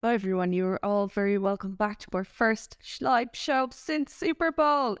Hello, everyone. You are all very welcome back to our first Schleip show since Super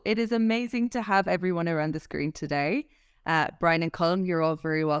Bowl. It is amazing to have everyone around the screen today. Brian and Colin, you're all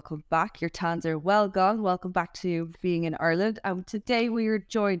very welcome back. Your tans are well gone. Welcome back to being in Ireland. And today we are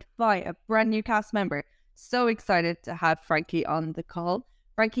joined by a brand new cast member. So excited to have Frankie on the call.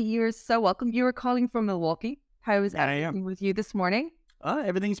 Frankie, you're so welcome. You were calling from Milwaukee. How is everything with you this morning?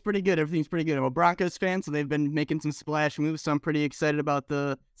 Everything's pretty good. I'm a Broncos fan, so they've been making some splash moves. So I'm pretty excited about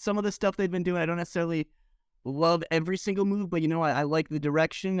some of the stuff they've been doing. I don't necessarily love every single move, but I like the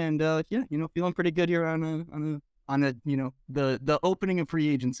direction, and feeling pretty good here on the opening of free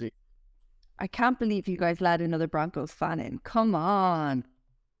agency. I can't believe you guys let another Broncos fan in. Come on.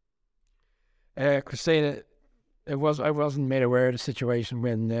 Christina, I wasn't made aware of the situation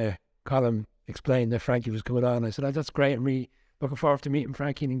when Colin explained that Frankie was coming on. I said, that's great. I'm really looking forward to meeting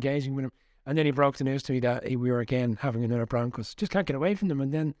Frankie and engaging with him. And then he broke the news to me that we were again having another Broncos. Just can't get away from them.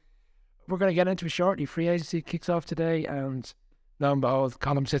 And then we're going to get into it shortly. Free agency kicks off today. And lo and behold,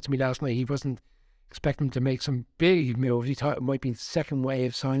 Colin said to me last night he wasn't expecting to make some big moves. He thought it might be second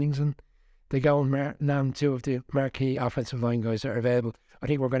wave signings. And they go and name two of the marquee offensive line guys that are available. I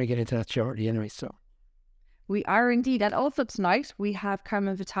think we're going to get into that shortly anyway. So we are indeed. And also tonight, we have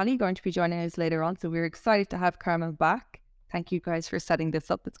Carmen Vitali going to be joining us later on. So we're excited to have Carmen back. Thank you guys for setting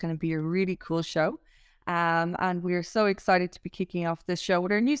this up. It's going to be a really cool show. And we're so excited to be kicking off this show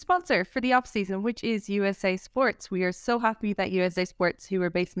with our new sponsor for the off-season, which is USA Sports. We are so happy that USA Sports, who are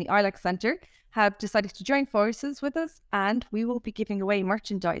based in the ILEC Centre, have decided to join forces with us. And we will be giving away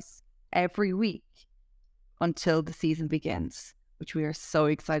merchandise every week until the season begins, which we are so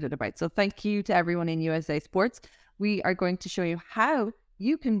excited about. So thank you to everyone in USA Sports. We are going to show you how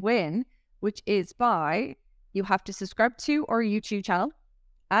you can win, which is by... you have to subscribe to our YouTube channel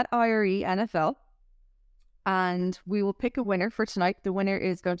at IRE NFL, and we will pick a winner for tonight. The winner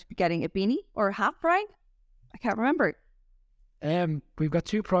is going to be getting a beanie or a hat, Brian? I can't remember. We've got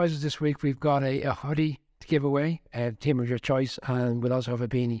two prizes this week. We've got a hoodie to give away, a team of your choice, and we'll also have a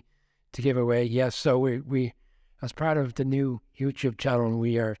beanie to give away. Yes, so we as part of the new YouTube channel,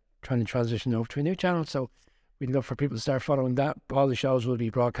 we are trying to transition over to a new channel, so we'd love for people to start following that. All the shows will be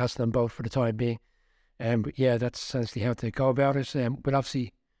broadcasting on both for the time being. But yeah, that's essentially how to go about it. We'll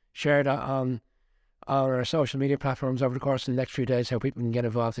obviously share that on our social media platforms over the course of the next few days, how people can get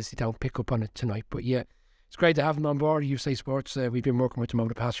involved if they don't pick up on it tonight. But yeah, it's great to have them on board. USA Sports, we've been working with them over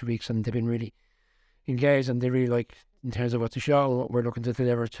the past few weeks, and they've been really engaged, and they really like in terms of what the show and what we're looking to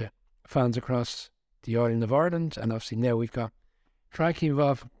deliver to fans across the island of Ireland. And obviously now we've got Frankie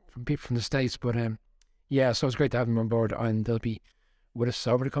involved from people from the States. But yeah, so it's great to have them on board, and they'll be with us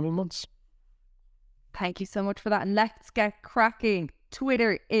over the coming months. Thank you so much for that. And let's get cracking.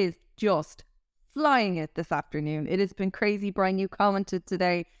 Twitter is just flying it this afternoon. It has been crazy. Brian, you commented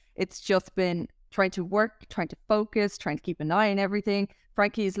today. It's just been trying to work, trying to focus, trying to keep an eye on everything.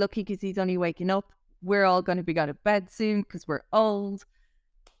 Frankie is lucky because he's only waking up. We're all going to be going to bed soon because we're old.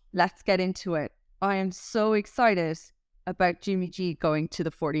 Let's get into it. I am so excited about Jimmy G going to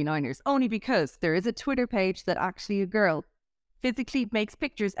the 49ers, only because there is a Twitter page that actually a girl physically makes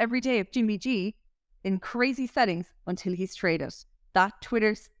pictures every day of Jimmy G in crazy settings until he's traded. That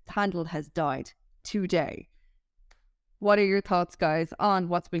Twitter handle has died today. What are your thoughts, guys, on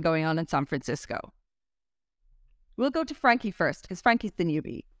what's been going on in San Francisco? We'll go to Frankie first, because Frankie's the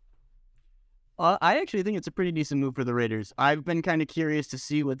newbie. I actually think it's a pretty decent move for the Raiders. I've been kind of curious to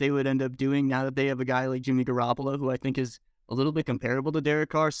see what they would end up doing now that they have a guy like Jimmy Garoppolo, who I think is a little bit comparable to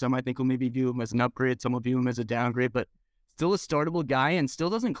Derek Carr. Some I think will maybe view him as an upgrade, some will view him as a downgrade, but still a startable guy, and still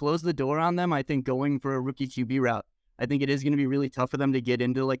doesn't close the door on them, I think, going for a rookie QB route. I think it is going to be really tough for them to get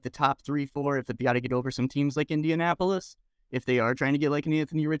into like the top 3-4 if they got to get over some teams like Indianapolis, if they are trying to get like an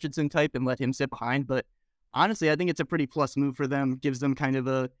Anthony Richardson type and let him sit behind. But honestly, I think it's a pretty plus move for them. Gives them kind of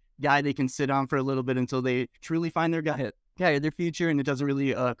a guy they can sit on for a little bit until they truly find their guy of their future, and it doesn't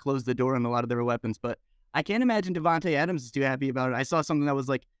really close the door on a lot of their weapons. But I can't imagine Davante Adams is too happy about it. I saw something that was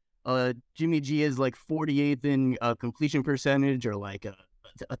like, Jimmy G is like 48th in completion percentage, or like a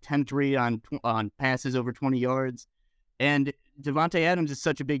attempt rate on passes over 20 yards. And Davante Adams is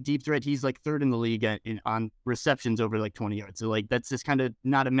such a big deep threat. He's like third in the league on receptions over like 20 yards. So like that's just kind of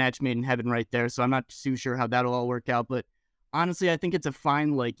not a match made in heaven right there. So I'm not too sure how that'll all work out. But honestly, I think it's a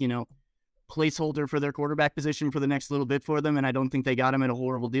fine placeholder for their quarterback position for the next little bit for them. And I don't think they got him at a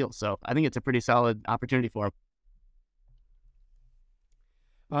horrible deal. So I think it's a pretty solid opportunity for him.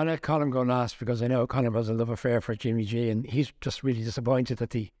 I'll let Colin go last, because I know Colin has a love affair for Jimmy G, and he's just really disappointed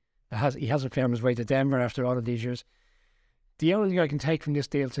that he hasn't found his way to Denver after all of these years. The only thing I can take from this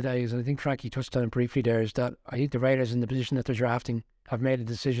deal today is, and I think Frankie touched on it briefly there, is that I think the Raiders, in the position that they're drafting, have made a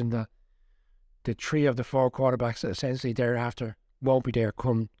decision that the 3 of the 4 quarterbacks that essentially thereafter won't be there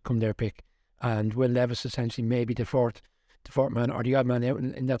come their pick. And Will Levis essentially may be the fourth man or the odd man out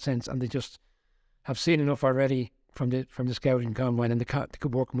in that sense. And they just have seen enough already from the scouting combine and the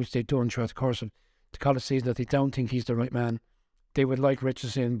good work in which they've done throughout the course of the college season that they don't think he's the right man. They would like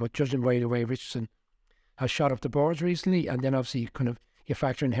Richardson, but judging by the way Richardson has shot up the boards recently, and then obviously you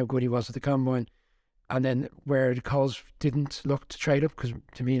factor in how good he was at the combine, and then where the Colts didn't look to trade up, because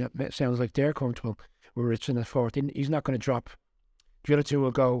to me that sounds like they're comfortable with Richardson at 4th. He's not going to drop. The other 2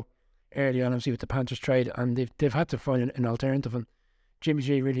 will go early on, obviously, with the Panthers trade, and they've had to find an alternative, and Jimmy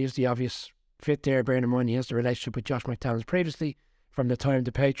G really is the obvious fit there, bearing in mind he has the relationship with Josh McDaniels previously from the time of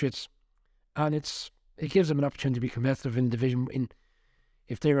the Patriots, and it gives them an opportunity to be competitive in the division.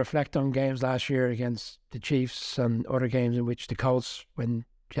 If they reflect on games last year against the Chiefs and other games in which the Colts, when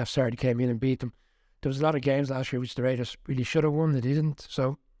Jeff Saturday came in and beat them, there was a lot of games last year which the Raiders really should have won, they didn't.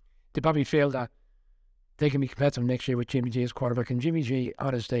 So they probably feel that they can be competitive next year with Jimmy G as quarterback. And Jimmy G,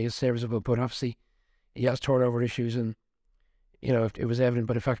 on his day, is serviceable, but obviously he has turnover issues, and it was evident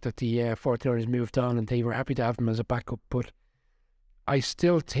by the fact that the 49ers moved on and they were happy to have him as a backup. But I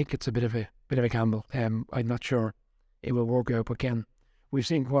still think it's a bit of a gamble. I'm not sure it will work out. But again, we've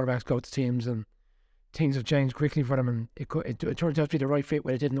seen quarterbacks go to teams and things have changed quickly for them, and it turns out to be the right fit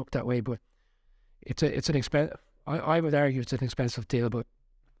when it didn't look that way. But it's an expensive. I would argue it's an expensive deal. But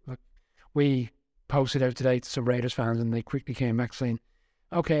look, we posted out today to some Raiders fans, and they quickly came back saying,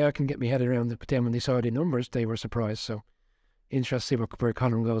 "Okay, I can get my head around it." But then when they saw the numbers, they were surprised. So interesting to see where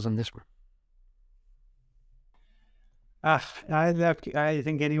Conor goes on this one. I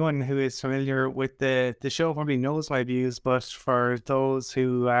think anyone who is familiar with the show probably knows my views, but for those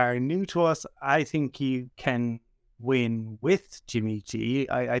who are new to us, I think you can win with Jimmy G.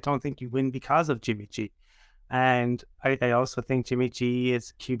 I don't think you win because of Jimmy G. And I also think Jimmy G is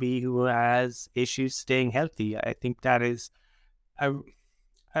a QB who has issues staying healthy. I think that is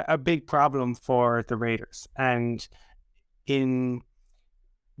a big problem for the Raiders. And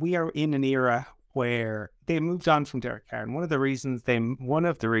we are in an era where they moved on from Derek Carr, and one of the reasons they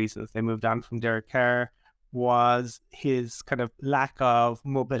moved on from Derek Carr was his kind of lack of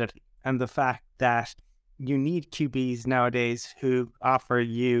mobility and the fact that you need QBs nowadays who offer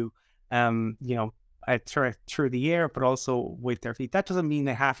you, a threat through the air, but also with their feet. That doesn't mean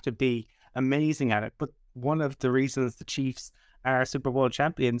they have to be amazing at it, but one of the reasons the Chiefs are Super Bowl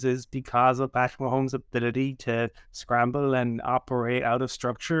champions is because of Patrick Mahomes' ability to scramble and operate out of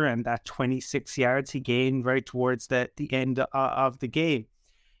structure, and that 26 yards he gained right towards the end of the game.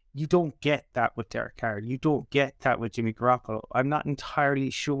 You don't get that with Derek Carr. You don't get that with Jimmy Garoppolo. I'm not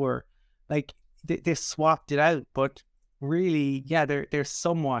entirely sure. Like, they swapped it out, but really, yeah, they're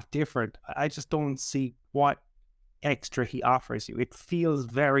somewhat different. I just don't see what extra he offers you. It feels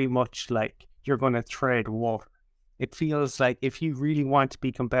very much like you're going to tread water. It feels like if you really want to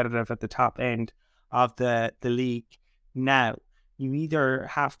be competitive at the top end of the league now, you either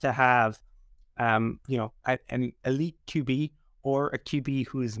have to have, an elite QB or a QB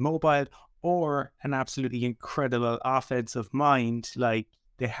who is mobile or an absolutely incredible offensive mind like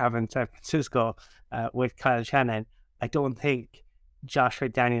they have in San Francisco with Kyle Shanahan. I don't think Josh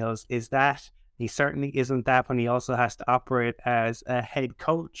McDaniels is that. He certainly isn't that when he also has to operate as a head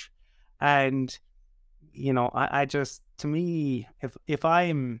coach. And I just, to me, if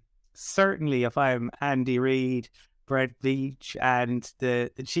I'm Andy Reid, Brett Veach, and the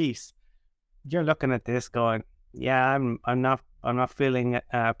Chiefs, you're looking at this going, yeah, I'm not feeling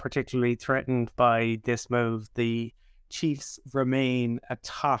particularly threatened by this move. The Chiefs remain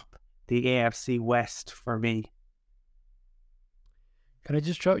atop the AFC West for me. Can I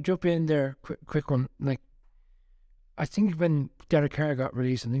just jump in there, quick one? Like, I think when Derek Carr got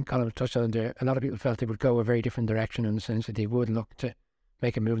released, and then Colin touched on there, a lot of people felt they would go a very different direction in the sense that they would look to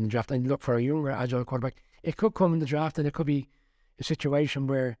make a move in the draft and look for a younger, agile quarterback. It could come in the draft, and it could be a situation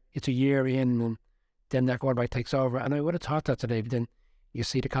where it's a year in and then that quarterback takes over. And I would have thought that today, but then you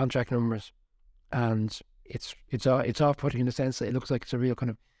see the contract numbers, and it's off-putting in the sense that it looks like it's a real kind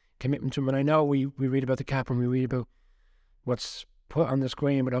of commitment to him. And I know we read about the cap and we read about what's put on the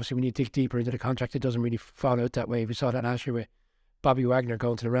screen, but obviously when you dig deeper into the contract, it doesn't really fall out that way. We saw that last year with Bobby Wagner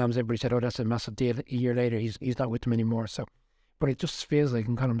going to the Rams. Everybody said, "Oh, that's a massive deal." A year later, he's not with them anymore. So, but it just feels like,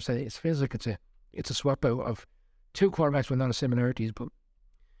 and Colin said, it feels like it's a swap out of two quarterbacks with a lot of similarities. But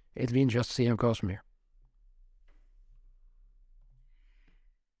it'll be interesting to see how it goes from here.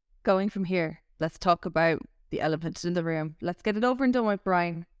 Going from here, let's talk about the elephant in the room. Let's get it over and done with,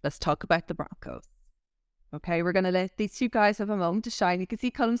 Brian. Let's talk about the Broncos. Okay, we're going to let these two guys have a moment to shine. You can see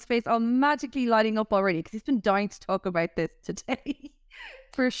Cullum's face all magically lighting up already because he's been dying to talk about this today.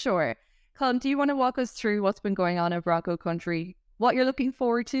 For sure. Cullum, do you want to walk us through what's been going on in Bronco country, what you're looking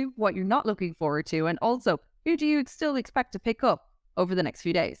forward to, what you're not looking forward to, and also who do you still expect to pick up over the next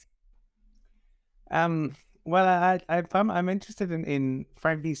few days? Well, I'm interested in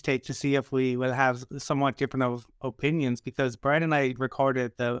Frankie's take to see if we will have somewhat different of opinions, because Brian and I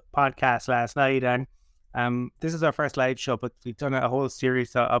recorded the podcast last night, and this is our first live show, but we've done a whole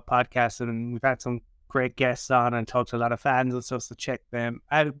series of podcasts, and we've had some great guests on and talked to a lot of fans and stuff, so check them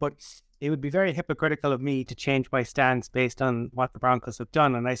out. But it would be very hypocritical of me to change my stance based on what the Broncos have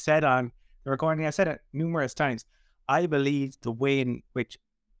done. And I said on the recording, I said it numerous times, I believe the way in which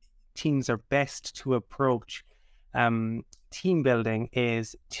teams are best to approach team building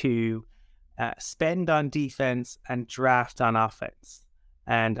is to spend on defense and draft on offense.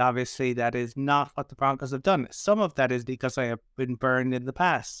 And obviously that is not what the Broncos have done. Some of that is because I have been burned in the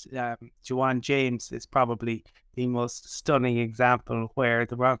past. Ja'Wuan James is probably the most stunning example, where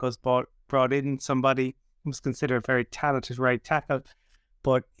the Broncos brought in somebody who was considered a very talented right tackle,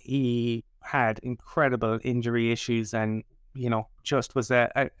 but he had incredible injury issues and, just was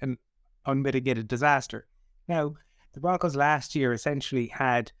an unmitigated disaster. Now, the Broncos last year essentially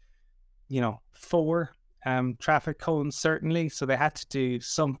had, 4 traffic cones, certainly, so they had to do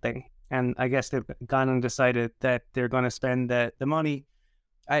something. And I guess they've gone and decided that they're going to spend the money.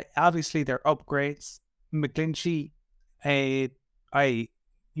 Obviously, they're upgrades. McGlinchey,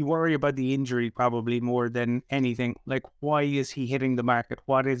 you worry about the injury probably more than anything. Like, why is he hitting the market?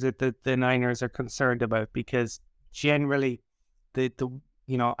 What is it that the Niners are concerned about? Because generally, the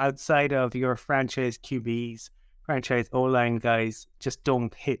outside of your franchise QBs, franchise O-line guys just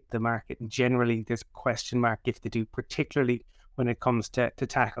don't hit the market. And generally, there's a question mark if they do, particularly when it comes to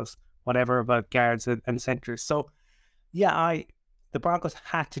tackles, whatever about guards and centers. So, yeah, the Broncos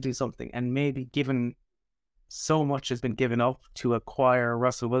had to do something, and maybe given so much has been given up to acquire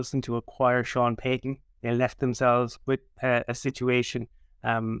Russell Wilson, to acquire Sean Payton, they left themselves with a situation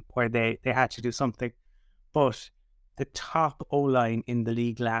where they had to do something. But the top O-line in the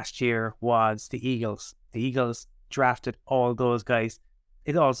league last year was the Eagles. The Eagles drafted all those guys.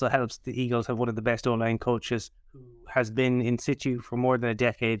 It also helps the Eagles have one of the best O-line coaches who has been in situ for more than a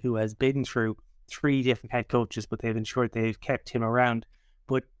decade, who has been through 3 different head coaches, but they've ensured they've kept him around.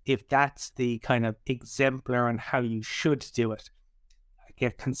 But if that's the kind of exemplar on how you should do it, I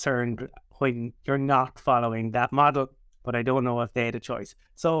get concerned when you're not following that model, but I don't know if they had a choice.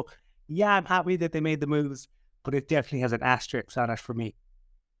 So, yeah, I'm happy that they made the moves, but it definitely has an asterisk on it for me.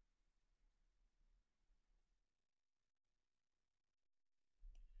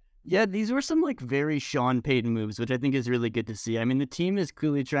 Yeah, these were some very Sean Payton moves, which I think is really good to see. I mean, the team is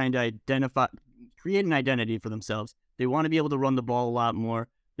clearly trying to create an identity for themselves. They want to be able to run the ball a lot more.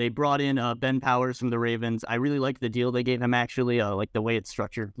 They brought in Ben Powers from the Ravens. I really like the deal they gave him, actually. The way it's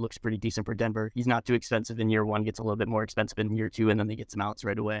structured looks pretty decent for Denver. He's not too expensive in year 1, gets a little bit more expensive in year 2, and then they get some outs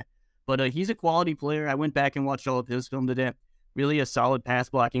right away. But he's a quality player. I went back and watched all of his film today. Really a solid pass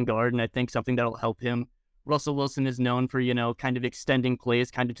blocking guard, and I think something that'll help him. Russell Wilson is known for, kind of extending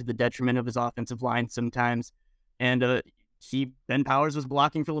plays kind of to the detriment of his offensive line sometimes. And Ben Powers was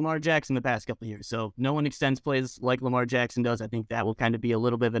blocking for Lamar Jackson the past couple of years. So no one extends plays like Lamar Jackson does. I think that will kind of be a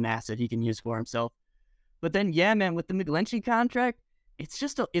little bit of an asset he can use for himself. But then, yeah, man, with the McGlinchey contract,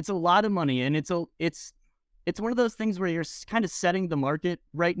 it's a lot of money. And it's one of those things where you're kind of setting the market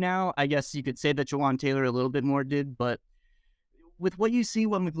right now. I guess you could say that Ja'Wuan Taylor a little bit more did, but with what you see,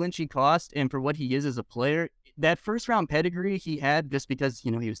 what McGlinchey cost and for what he is as a player, that first round pedigree he had, just because, he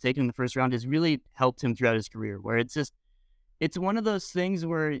was taken in the first round, has really helped him throughout his career, where it's one of those things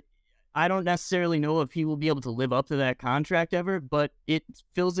where I don't necessarily know if he will be able to live up to that contract ever, but it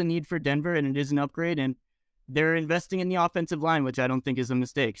fills a need for Denver and it is an upgrade, and they're investing in the offensive line, which I don't think is a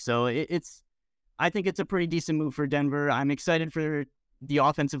mistake. So I think it's a pretty decent move for Denver. I'm excited for the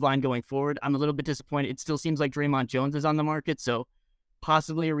offensive line going forward. I'm a little bit disappointed. It still seems like Draymond Jones is on the market, so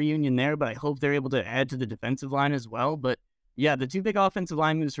possibly a reunion there, but I hope they're able to add to the defensive line as well. But yeah, the 2 big offensive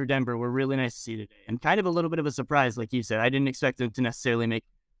line moves for Denver were really nice to see today, and kind of a little bit of a surprise, like you said. I didn't expect them to necessarily make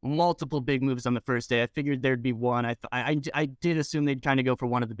multiple big moves on the first day. I figured there'd be one. I did assume they'd kind of go for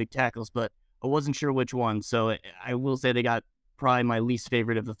one of the big tackles, but I wasn't sure which one. So I will say they got probably my least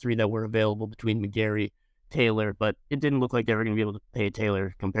favorite of the 3 that were available between McGarry, Taylor, but it didn't look like they were going to be able to pay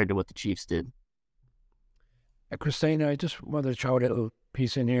Taylor compared to what the Chiefs did. Christina, I just wanted to throw a little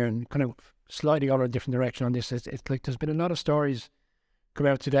piece in here and kind of slightly go in a different direction on this. It's like there's been a lot of stories come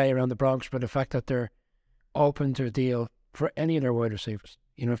out today around the Broncos, but the fact that they're open to a deal for any of their wide receivers,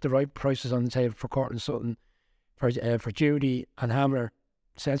 if the right price is on the table for Cortland Sutton, for Judy and Hamler,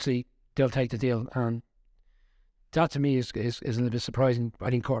 essentially they'll take the deal. And that to me is a little bit surprising. I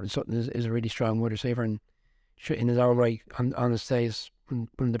think Cortland Sutton is a really strong wide receiver and in his own right on his days, one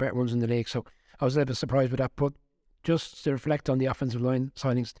of the better ones in the league. So I was a little bit surprised with that. But just to reflect on the offensive line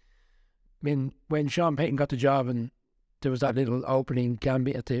signings, I mean, when Sean Payton got the job and there was that little opening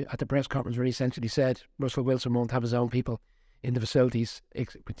gambit at the press conference where he essentially said Russell Wilson won't have his own people in the facilities,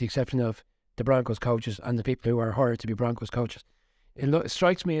 with the exception of the Broncos coaches and the people who are hired to be Broncos coaches. It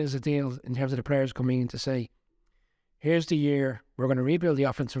strikes me as a deal in terms of the players coming in to say, here's the year, we're going to rebuild the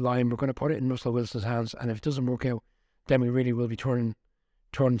offensive line, we're going to put it in Russell Wilson's hands, and if it doesn't work out, then we really will be turning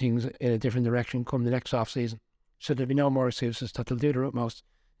things in a different direction come the next off-season. So there'll be no more excuses, that they'll do their utmost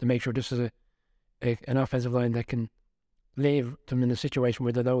to make sure this is an offensive line that can leave them in a situation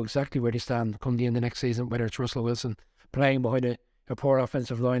where they know exactly where they stand come the end of next season, whether it's Russell Wilson playing behind a poor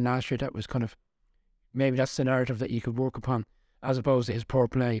offensive line last year. That was kind of, maybe that's the narrative that you could work upon as opposed to his poor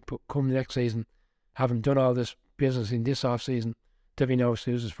play. But come the next season, having done all this business in this off season, there'll be no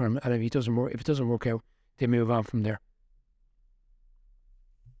excuses for him. And if it doesn't work out, they move on from there.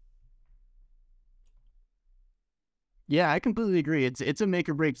 Yeah, I completely agree. It's a make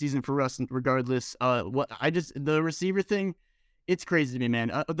or break season for Russ, regardless. The receiver thing, it's crazy to me,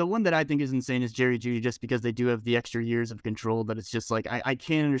 man. The one that I think is insane is Jerry Jeudy, just because they do have the extra years of control. But it's just like I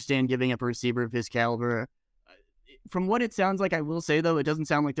can't understand giving up a receiver of his caliber. From what it sounds like, I will say though, it doesn't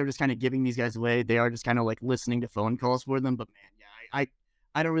sound like they're just kind of giving these guys away. They are just kind of like listening to phone calls for them. But man, yeah,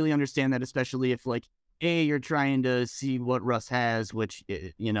 I don't really understand that, especially if like you're trying to see what Russ has, which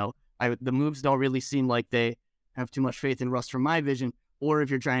the moves don't really seem like they have too much faith in Russ from my vision, or if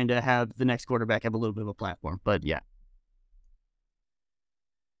you're trying to have the next quarterback have a little bit of a platform. But yeah.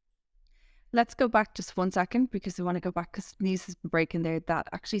 Let's go back just 1 second because I want to go back because news has been breaking there that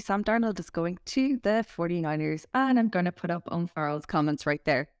actually Sam Darnold is going to the 49ers, and I'm going to put up Owen Farrell's comments right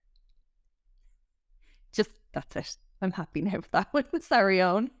there. Just, that's it. I'm happy now with that one. Sorry,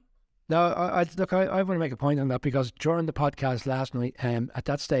 Owen. No, I want to make a point on that because during the podcast last night, at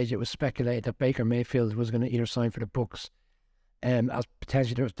that stage it was speculated that Baker Mayfield was going to either sign for the Bucs as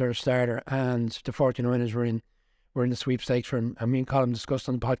potentially their starter, and the 49ers were in the sweepstakes for him. And me and Colin discussed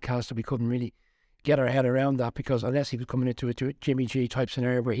on the podcast that we couldn't really get our head around that because unless he was coming into a Jimmy G type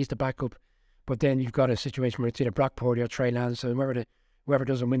scenario where he's the backup, but then you've got a situation where it's either Brock Purdy or Trey Lance, and whoever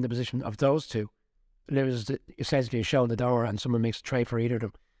doesn't win the position of those two, there's essentially a show in the door and someone makes a trade for either of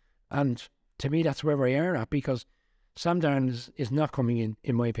them. And to me, that's where we are at because Sam Darnold is not coming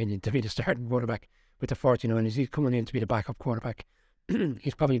in my opinion, to be the starting quarterback with the 49ers. He's coming in to be the backup quarterback.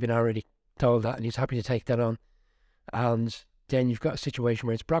 He's probably been already told that and he's happy to take that on. And then you've got a situation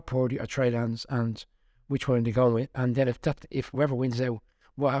where it's Brock Purdy or Trey Lance and which one are they going with? And then if whoever wins out,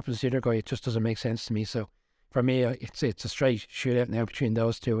 what happens to the other guy? It just doesn't make sense to me. So for me, it's a straight shootout now between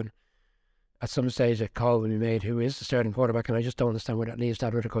those two. And at some stage, a call will be made who is the starting quarterback, and I just don't understand where that leaves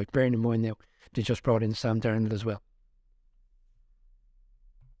that other guy. Bearing in mind now, they just brought in Sam Darnold as well.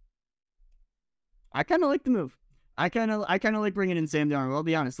 I kind of like the move. I kind of like bringing in Sam Darnold. I'll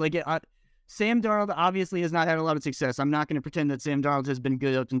be honest. Sam Darnold obviously has not had a lot of success. I'm not going to pretend that Sam Darnold has been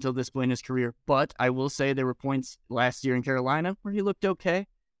good up until this point in his career, but I will say there were points last year in Carolina where he looked okay.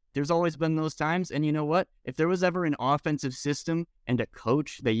 There's always been those times, and you know what? If there was ever an offensive system and a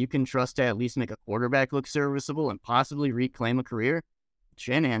coach that you can trust to at least make a quarterback look serviceable and possibly reclaim a career,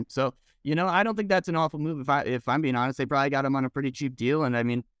 Shanahan. So, I don't think that's an awful move. If I'm being honest, they probably got him on a pretty cheap deal, and I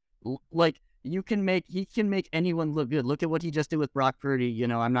mean, he can make anyone look good. Look at what he just did with Brock Purdy.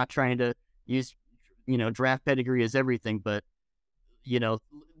 I'm not trying to use, draft pedigree as everything, but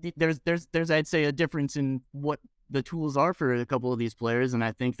there's I'd say a difference in what the tools are for a couple of these players, and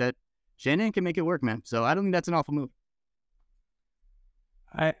I think that Shanahan can make it work, man. So I don't think that's an awful move.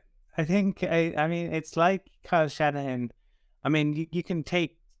 I think I mean it's like Kyle Shanahan. I mean you can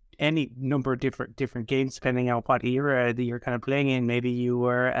take any number of different games depending on what era that you're kind of playing in. Maybe you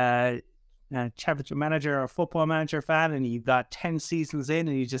were a championship manager or a football manager fan, and you got 10 seasons in,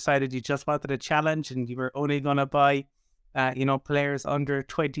 and you decided you just wanted a challenge, and you were only going to buy players under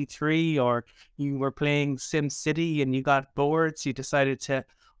 23, or you were playing Sim City and you got bored, so you decided to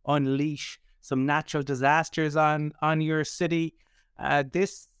unleash some natural disasters on your city.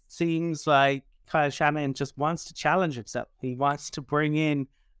 This seems like Kyle Shanahan just wants to challenge himself. He wants to bring in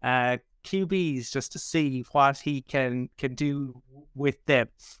QBs just to see what he can do with them.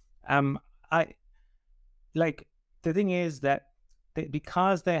 The thing is that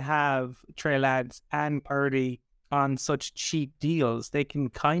because they have Trey Lance and Purdy on such cheap deals, they can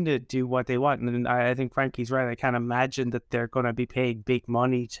kind of do what they want. And I think Frankie's right. I can't imagine that they're going to be paying big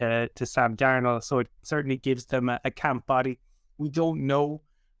money to Sam Darnold. So it certainly gives them a camp body. We don't know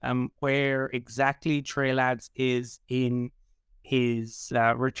where exactly Trey Lance is in his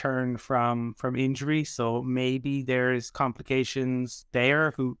return from injury. So maybe there's complications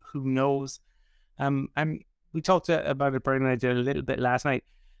there. Who knows? And we talked about it, Brian and I did a little bit last night.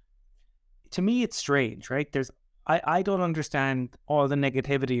 To me, it's strange, right? I don't understand all the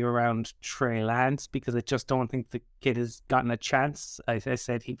negativity around Trey Lance because I just don't think the kid has gotten a chance. As I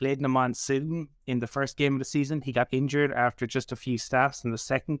said, he played in the monsoon in the first game of the season. He got injured after just a few snaps in the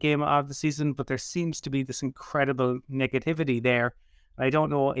second game of the season, but there seems to be this incredible negativity there. I don't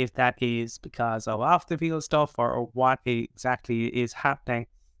know if that is because of off-the-field stuff or what exactly is happening.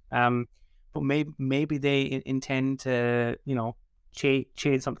 But maybe they intend to,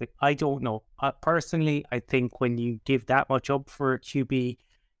 change something. I don't know. Personally, I think when you give that much up for a QB,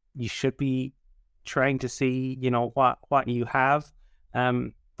 you should be trying to see, what you have.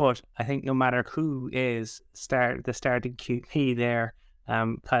 But I think no matter who is the starting QB there,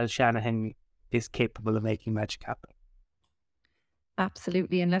 Kyle Shanahan is capable of making magic happen.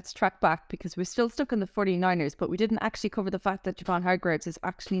 Absolutely. And let's track back because we're still stuck in the 49ers, but we didn't actually cover the fact that Javon Hargraves is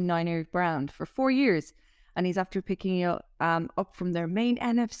actually Niner ground for 4 years. And he's after picking up from their main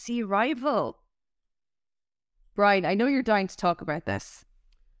NFC rival. Brian, I know you're dying to talk about this.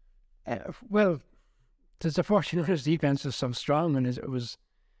 Well, the 49ers defense is so strong, and it was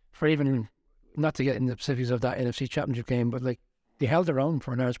for even not to get into the specifics of that NFC Championship game, but like they held their own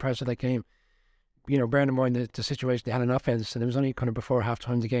for an hour's part of that game. Bearing in mind the situation, they had an offense, and it was only kind of before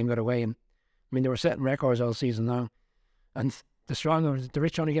halftime the game got away. And I mean, they were setting records all season long, and the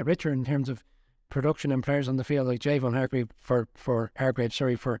rich only get richer in terms of production and players on the field. Like Javon Hargrave for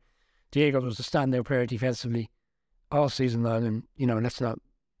the Eagles was a standout player defensively all season long, and let's not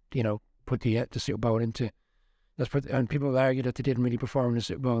put the Super Bowl into. And people argue that they didn't really perform in the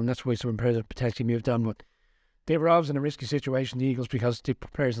Super Bowl, and that's why some players have potentially moved on. But they were always in a risky situation, the Eagles, because they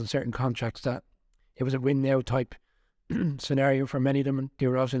put players on certain contracts that it was a win now type scenario for many of them, and they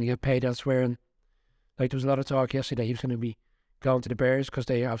were obviously going to get paid elsewhere. And like there was a lot of talk yesterday, he was going to be going to the Bears because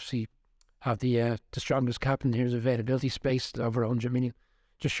they obviously have the strongest cap in terms of availability space, over 100 million,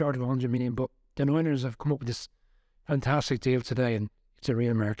 just short of 100 million. But the Niners have come up with this fantastic deal today, and it's a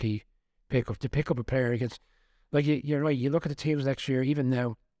real marquee pickup. To pick up a player against, like you're right, you look at the teams next year, even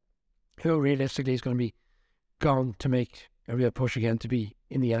now, who realistically is going to be going to make a real push again to be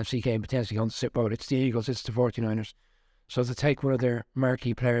in the NFC game, potentially going to Super Bowl. It's the Eagles, it's the 49ers. So to take one of their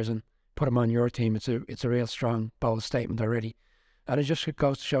marquee players and put him on your team, it's a real strong, bold statement already. And it just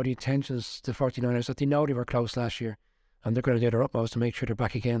goes to show the intentions of the 49ers that they know they were close last year, and they're going to do their utmost to make sure they're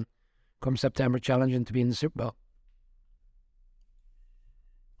back again come September, challenging to be in the Super Bowl.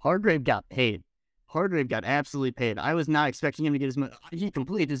 Hargrave got paid. Hargrave got absolutely paid. I was not expecting him to get as much. He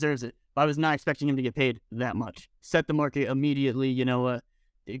completely deserves it, but I was not expecting him to get paid that much. Set the market immediately,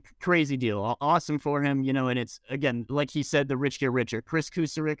 crazy deal. Awesome for him, and it's, again, like he said, the rich get richer. Chris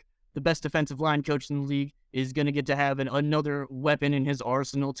Kusarik, the best defensive line coach in the league, is going to get to have another weapon in his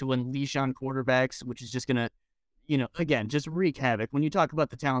arsenal to unleash on quarterbacks, which is just going to, again, just wreak havoc. When you talk about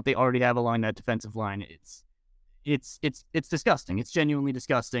the talent they already have along that defensive line, it's disgusting. It's genuinely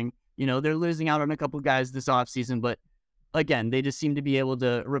disgusting. They're losing out on a couple guys this offseason, but again, they just seem to be able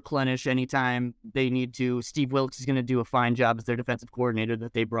to replenish anytime they need to. Steve Wilkes is going to do a fine job as their defensive coordinator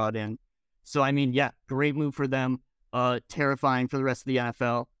that they brought in. So, I mean, yeah, great move for them. Terrifying for the rest of the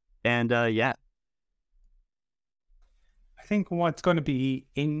NFL. And, yeah. I think what's going to be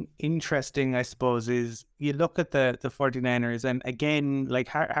interesting, I suppose, is you look at the 49ers, and again, like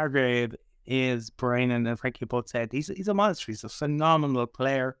Hargrave is, Brian and Frankie both said, he's a monster. He's a phenomenal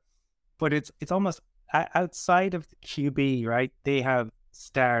player. But it's almost outside of the QB, right? They have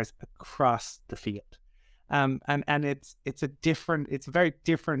stars across the field, and it's a very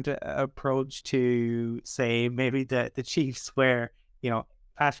different approach to, say, maybe the Chiefs, where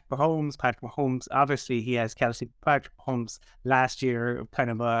Patrick Mahomes, obviously he has Kelsey. Patrick Mahomes last year,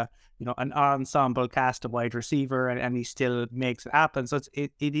 kind of an ensemble cast of wide receiver, and he still makes it happen. So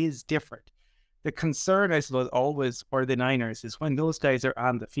it is different. The concern, I suppose, always for the Niners is when those guys are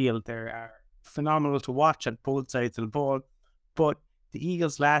on the field, they are phenomenal to watch on both sides of the ball. But the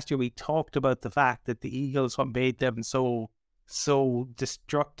Eagles last year, we talked about the fact that the Eagles, what made them so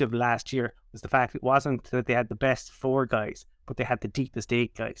destructive last year was the fact it wasn't that they had the best 4 guys, but they had the deepest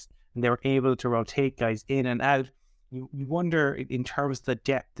 8 guys. And they were able to rotate guys in and out. You wonder, in terms of the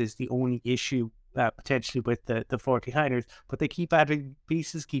depth, is the only issue potentially with the 49ers, but they keep adding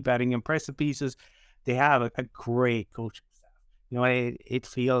pieces, keep adding impressive pieces. they have a great coaching staff. You know, it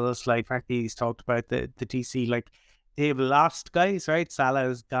feels like, frankly, he's talked about the TC, like they've lost guys, right? Salah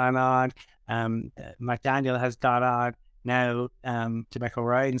has gone on, McDaniel has gone on, now DeMeco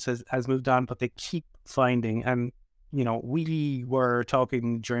Ryans has moved on, but they keep finding, and you know, we were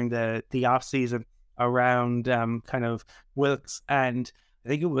talking during the off season around kind of Wilkes, and I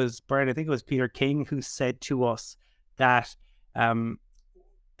think it was Brian, I think it was Peter King who said to us that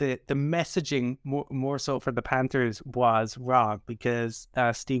the messaging more so for the Panthers was wrong, because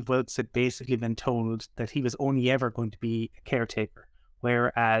Steve Wilkes had basically been told that he was only ever going to be a caretaker,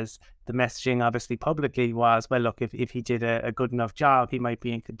 whereas the messaging obviously publicly was, well, look, if he did a good enough job, he might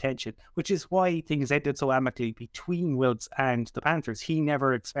be in contention, which is why things ended so amicably between Wilkes and the Panthers. He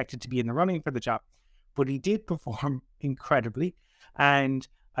never expected to be in the running for the job, but he did perform incredibly, and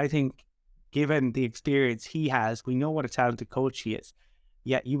I think given the experience he has, we know what a talented coach he is.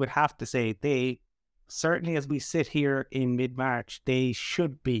 Yet you would have to say they, certainly as we sit here in mid-March, they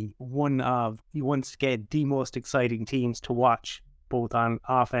should be one of, once again, the most exciting teams to watch, both on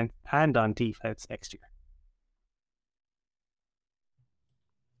offense and on defense next year.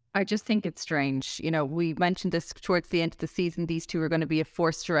 I just think it's strange. You know, we mentioned this towards the end of the season. These two are going to be a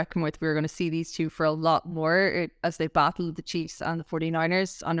force to reckon with. We're going to see these two for a lot more as they battle the Chiefs and the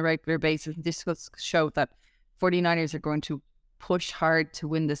 49ers on a regular basis. This will show that 49ers are going to push hard to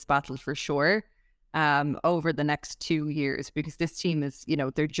win this battle for sure over the next 2 years, because this team is, you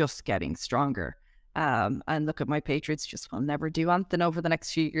know, they're just getting stronger. And look at my Patriots, just will never do anything over the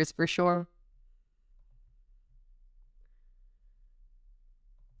next few years for sure.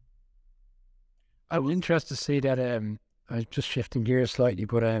 I was interested to see that, I'm just shifting gears slightly,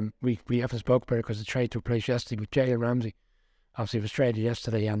 but we haven't spoke about it because the trade took place yesterday with Jalen Ramsey. Obviously, it was traded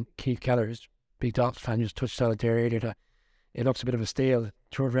yesterday, and Keith Keller, his big Dolphins fan, just touched on it there earlier, that it looks a bit of a steal,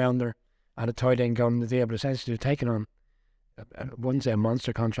 third rounder, and a tight end gun. They're able essentially to take on, one's a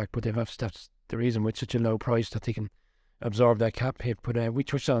monster contract, but that's the reason with such a low price that they can absorb that cap hit. But we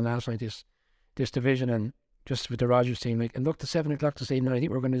touched on last night this division, and just with the Rodgers team, like, and look, the 7 o'clock this evening, I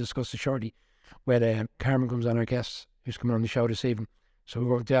think we're going to discuss it shortly, where Carmen comes on, our guest, who's coming on the show this evening. So we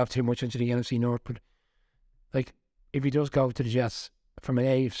won't delve too much into the NFC North, but like, if he does go to the Jets, from an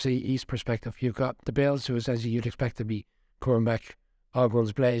AFC East perspective, you've got the Bills, who essentially you'd expect to be coming back all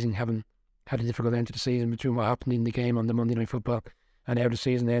guns blazing, having had a difficult end to the season between what happened in the game on the Monday Night Football and how the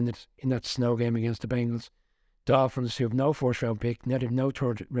season ended in that snow game against the Bengals. Dolphins, who have no first round pick, no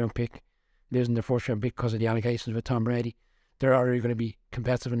third round pick, losing their first round pick because of the allegations with Tom Brady. They're already going to be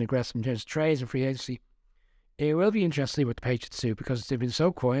competitive and aggressive in terms of trades and free agency. It will be interesting what the Patriots do, because they've been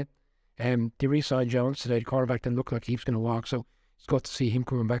so quiet. They re-signed Jones today, the quarterback didn't look like he's going to walk, so it's good to see him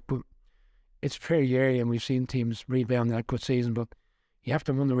coming back. But it's a fair year, and we've seen teams rebound that good season, but you have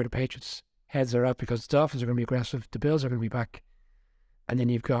to wonder where the Patriots' heads are at, because the Dolphins are going to be aggressive, the Bills are going to be back, and then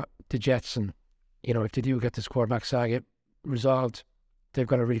you've got the Jets, and you know, if they do get this quarterback saga resolved, they've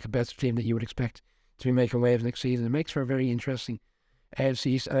got a really competitive team that you would expect to be making waves next season. It makes for a very interesting AFC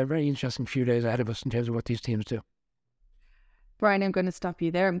East and a very interesting few days ahead of us in terms of what these teams do. Brian, I'm going to stop you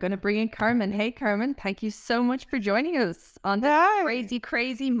there. I'm going to bring in Carmen. Hey, Carmen, thank you so much for joining us on this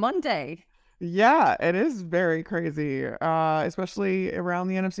crazy Monday. Yeah, it is very crazy, especially around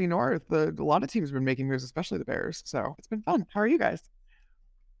the NFC North. A lot of teams have been making moves, especially the Bears. So it's been fun. How are you guys?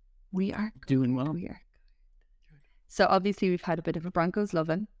 We are doing well. We are. So obviously we've had a bit of a Broncos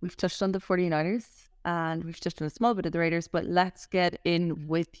loving. We've touched on the 49ers and we've touched on a small bit of the Raiders, but let's get in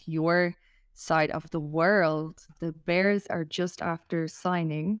with your side of the world. The Bears are just after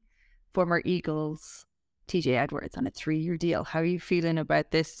signing former Eagles TJ Edwards on a 3-year deal. How are you feeling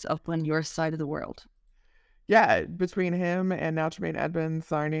about this up on your side of the world? Yeah, between him and now Tremaine Edmonds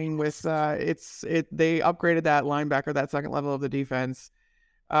signing with they upgraded that linebacker, that second level of the defense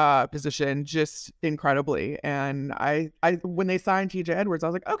position, just incredibly. And I when they signed TJ Edwards, I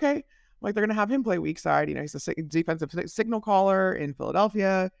was like, okay, like they're gonna have him play weak side. You know, he's a defensive signal caller in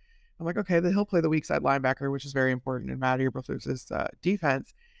Philadelphia. I'm like, okay, then he'll play the weak side linebacker, which is very important in Matt Eberflus's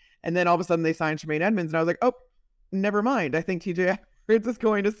defense. And then all of a sudden they signed Tremaine Edmonds, and I was like, oh, never mind. I think TJ Edwards is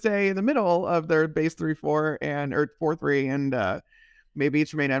going to stay in the middle of their base 3-4 or 4-3, and maybe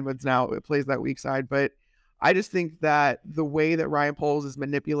Tremaine Edmonds now plays that weak side. But I just think that the way that Ryan Poles is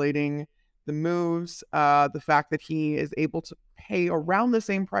manipulating the moves, the fact that he is able to pay around the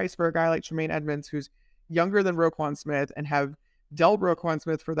same price for a guy like Tremaine Edmonds, who's younger than Roquan Smith, and have dealt Roquan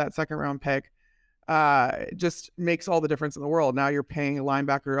Smith for that second round pick, just makes all the difference in the world. Now you're paying a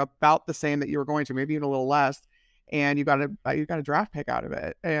linebacker about the same that you were going to, maybe even a little less, and you got a draft pick out of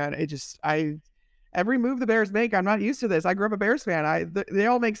it. And it just, every move the Bears make, I'm not used to this. I grew up a Bears fan. They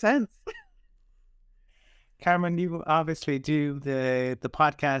all make sense. Cameron, you obviously do the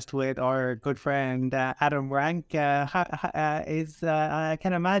podcast with our good friend Adam Rank. I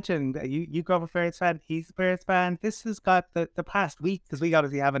can imagine you grew up a Bears fan, he's a Bears fan. This has got the past week, because we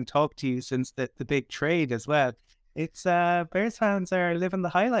obviously haven't talked to you since the big trade as well. It's Bears fans are living the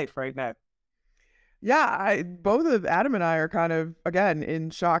highlight right now. Yeah, both of Adam and I are kind of, again, in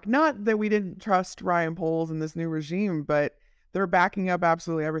shock. Not that we didn't trust Ryan Poles and this new regime, but they're backing up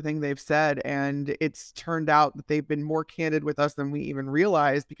absolutely everything they've said. And it's turned out that they've been more candid with us than we even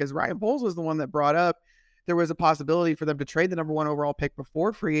realized, because Ryan Poles was the one that brought up there was a possibility for them to trade the number 1 overall pick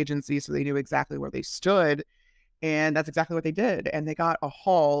before free agency, so they knew exactly where they stood. And that's exactly what they did. And they got a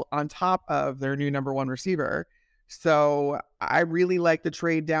haul on top of their new number 1 receiver. So I really like the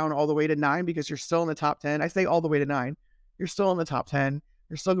trade down all the way to 9, because you're still in the top 10. I say all the way to 9. You're still in the top 10.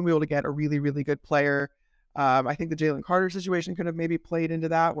 You're still going to be able to get a really, really good player. I think the Jalen Carter situation could have maybe played into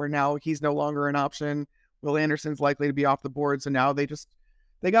that, where now he's no longer an option. Will Anderson's likely to be off the board. So now they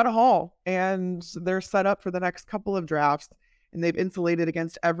got a haul, and they're set up for the next couple of drafts, and they've insulated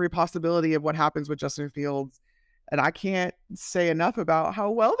against every possibility of what happens with Justin Fields. And I can't say enough about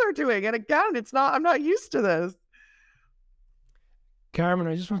how well they're doing. And again, I'm not used to this. Carmen,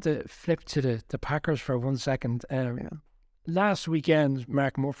 I just want to flip to the Packers for 1 second. Last weekend,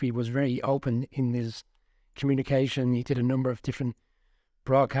 Mark Murphy was very open in his communication. He did a number of different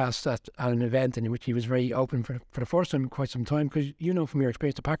broadcasts at an event in which he was very open for the first time in quite some time, because from your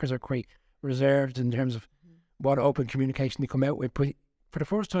experience, the Packers are quite reserved in terms of what open communication they come out with. But for the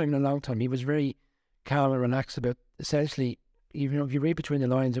first time in a long time, he was very calm and relaxed about, essentially, even if you read between the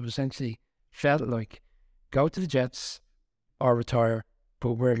lines, it was essentially felt like, go to the Jets or retire,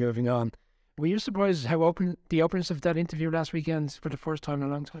 but we're moving on. Were you surprised how open the openness of that interview last weekend for the first time in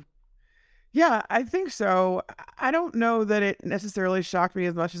a long time? Yeah, I think so. I don't know that it necessarily shocked me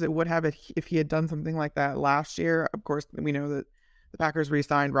as much as it would have if he had done something like that last year. Of course, we know that the Packers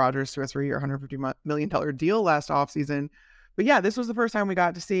re-signed Rodgers to a 3-year, $150 million deal last offseason. But yeah, this was the first time we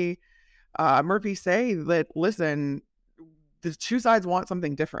got to see Murphy say that, listen, the two sides want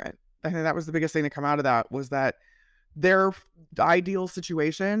something different. I think that was the biggest thing to come out of that, was that their ideal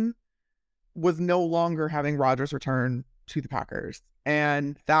situation was no longer having Rodgers return to the Packers.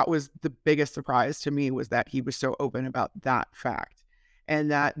 And that was the biggest surprise to me, was that he was so open about that fact,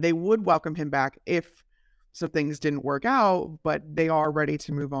 and that they would welcome him back if some things didn't work out, but they are ready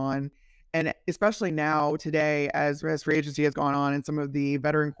to move on. And especially now, today, as free agency has gone on and some of the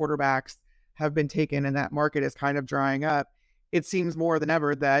veteran quarterbacks have been taken and that market is kind of drying up, it seems more than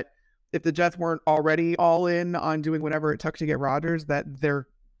ever that if the Jets weren't already all in on doing whatever it took to get Rodgers, that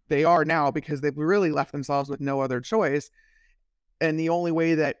they are now, because they've really left themselves with no other choice. And the only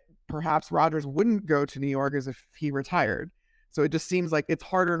way that perhaps Rodgers wouldn't go to New York is if he retired. So it just seems like it's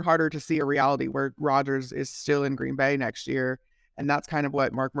harder and harder to see a reality where Rodgers is still in Green Bay next year. And that's kind of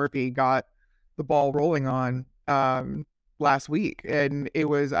what Mark Murphy got the ball rolling on last week. And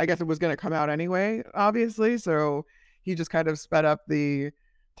I guess it was going to come out anyway, obviously. So he just kind of sped up the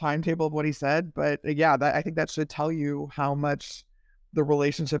timetable of what he said. But yeah, I think that should tell you how much the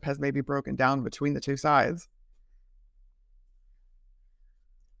relationship has maybe broken down between the two sides.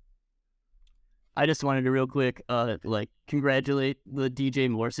 I just wanted to real quick, congratulate the DJ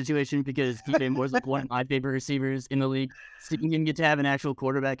Moore situation, because DJ Moore's like one of my favorite receivers in the league. So you can get to have an actual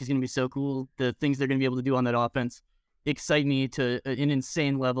quarterback is going to be so cool. The things they're going to be able to do on that offense excite me to an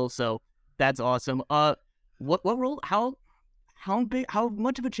insane level. So that's awesome. What role? How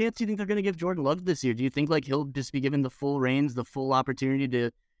much of a chance do you think they're going to give Jordan Love this year? Do you think he'll just be given the full reins, the full opportunity to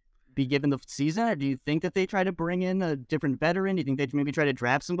be given the season, or do you think that they try to bring in a different veteran? Do you think they maybe try to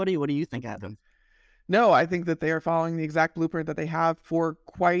draft somebody? What do you think happens? No, I think that they are following the exact blueprint that they have for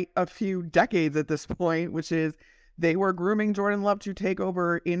quite a few decades at this point, which is they were grooming Jordan Love to take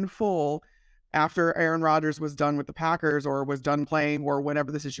over in full after Aaron Rodgers was done with the Packers or was done playing, or whatever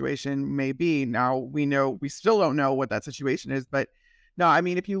the situation may be. Now, we still don't know what that situation is, but no, I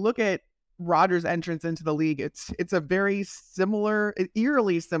mean, if you look at Rodgers' entrance into the league, it's a very similar,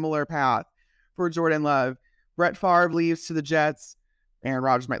 eerily similar path for Jordan Love. Brett Favre leaves to the Jets. Aaron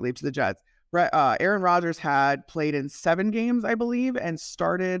Rodgers might leave to the Jets. Aaron Rodgers had played in 7 games, I believe, and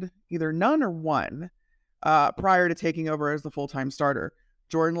started either none or 1 prior to taking over as the full-time starter.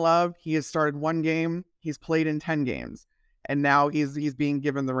 Jordan Love, he has started 1 game. He's played in 10 games, and now he's being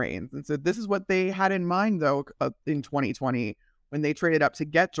given the reins. And so this is what they had in mind, though, in 2020 when they traded up to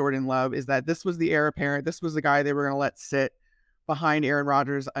get Jordan Love, is that this was the heir apparent. This was the guy they were going to let sit behind Aaron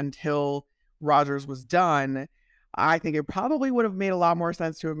Rodgers until Rodgers was done. I think it probably would have made a lot more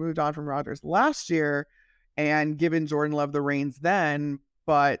sense to have moved on from Rodgers last year and given Jordan Love the reins then.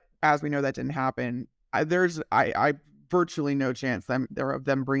 But as we know, that didn't happen. I virtually no chance of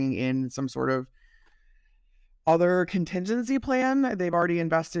them bringing in some sort of other contingency plan. They've already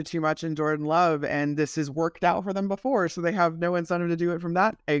invested too much in Jordan Love, and this has worked out for them before, so they have no incentive to do it from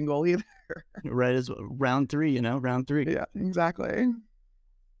that angle either. Right, as round 3, round 3. Yeah, exactly.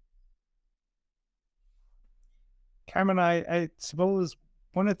 Carmen, I suppose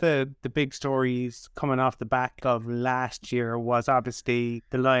one of the big stories coming off the back of last year was obviously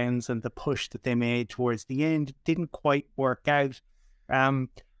the Lions and the push that they made towards the end. It didn't quite work out.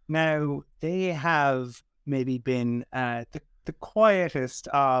 Now, they have maybe been the quietest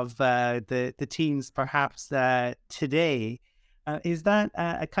of the teams perhaps today. Is that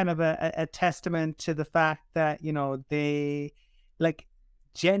a kind of a testament to the fact that, they, like,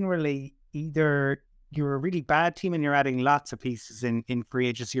 generally either you're a really bad team and you're adding lots of pieces in free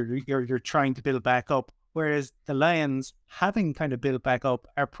agency, you're trying to build back up, whereas the Lions, having kind of built back up,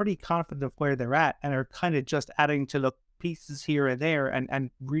 are pretty confident of where they're at and are kind of just adding to look pieces here and there and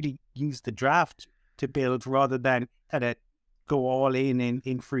really use the draft to build rather than kind of go all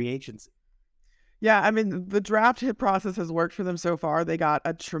in free agency. Yeah, I mean, the draft hit process has worked for them so far. They got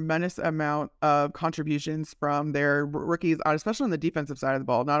a tremendous amount of contributions from their rookies, especially on the defensive side of the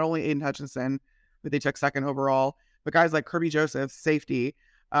ball. Not only Aiden Hutchinson, who they took second overall, but guys like Kirby Joseph, safety,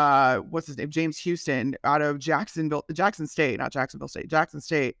 what's his name, James Houston out of Jackson State,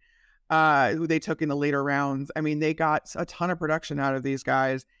 who they took in the later rounds. I mean, they got a ton of production out of these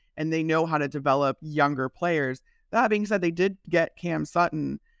guys, and they know how to develop younger players. That being said, they did get Cam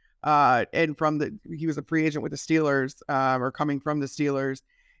Sutton, and he was a free agent with the Steelers, or coming from the Steelers,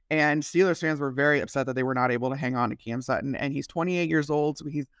 and Steelers fans were very upset that they were not able to hang on to Cam Sutton. And he's 28 years old, so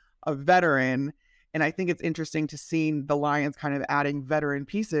he's a veteran. And I think it's interesting to see the Lions kind of adding veteran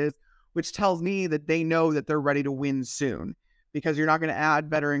pieces, which tells me that they know that they're ready to win soon, because you're not going to add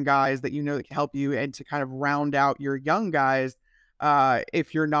veteran guys that that can help you and to kind of round out your young guys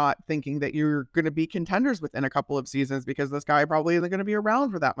if you're not thinking that you're going to be contenders within a couple of seasons, because this guy probably isn't going to be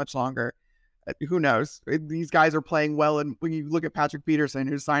around for that much longer. Who knows? These guys are playing well. And when you look at Patrick Peterson,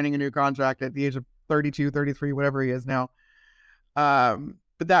 who's signing a new contract at the age of 32, 33, whatever he is now.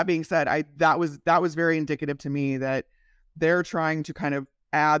 But that being said, that was very indicative to me that they're trying to kind of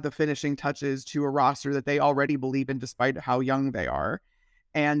add the finishing touches to a roster that they already believe in, despite how young they are,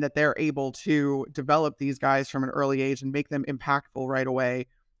 and that they're able to develop these guys from an early age and make them impactful right away.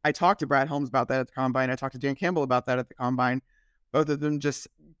 I talked to Brad Holmes about that at the Combine. I talked to Dan Campbell about that at the Combine. Both of them just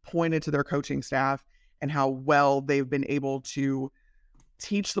pointed to their coaching staff and how well they've been able to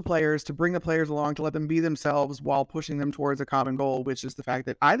teach the players, to bring the players along, to let them be themselves while pushing them towards a common goal, which is the fact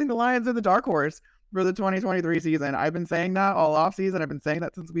that I think the Lions are the dark horse for the 2023 season. I've been saying that all offseason. I've been saying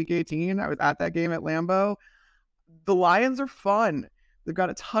that since week 18. I was at that game at Lambeau. The Lions are fun. They've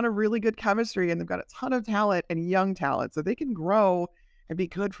got a ton of really good chemistry, and they've got a ton of talent and young talent, so they can grow and be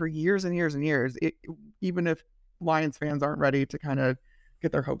good for years and years and years, even if Lions fans aren't ready to kind of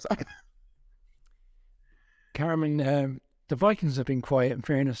get their hopes up. Carmen, the Vikings have been quiet, in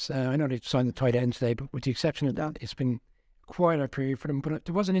fairness. I know they've signed the tight end today, but with the exception of that, it's been a quieter period for them. But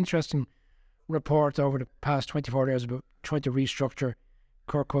there was an interesting report over the past 24 hours about trying to restructure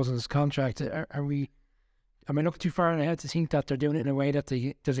Kirk Cousins' contract. Am I looking too far ahead to think that they're doing it in a way that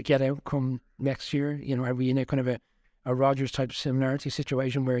there's a get outcome next year? Are we in a kind of a Rodgers type similarity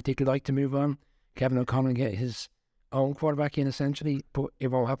situation where they'd like to move on, Kevin O'Connell get his own quarterback in essentially, but it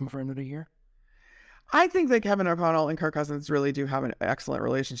won't happen for another year? I think that Kevin O'Connell and Kirk Cousins really do have an excellent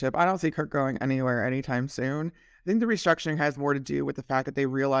relationship. I don't see Kirk going anywhere anytime soon. I think the restructuring has more to do with the fact that they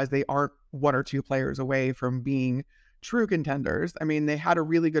realize they aren't one or two players away from being true contenders. I mean, they had a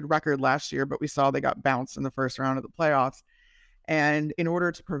really good record last year, but we saw they got bounced in the first round of the playoffs. And in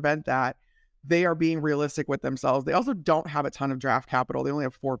order to prevent that, they are being realistic with themselves. They also don't have a ton of draft capital. They only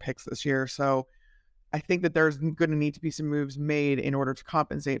have 4 picks this year. So I think that there's going to need to be some moves made in order to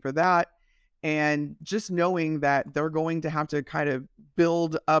compensate for that. And just knowing that they're going to have to kind of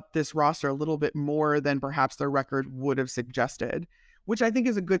build up this roster a little bit more than perhaps their record would have suggested, which I think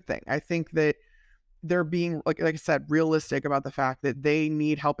is a good thing. I think that they're being, like I said, realistic about the fact that they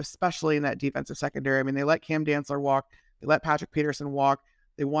need help, especially in that defensive secondary. I mean, they let Cam Dantzler walk. They let Patrick Peterson walk.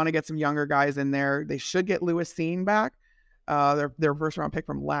 They want to get some younger guys in there. They should get Lewis Seen back, their first round pick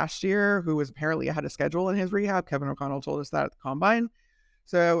from last year, who was apparently ahead of schedule in his rehab. Kevin O'Connell told us that at the Combine.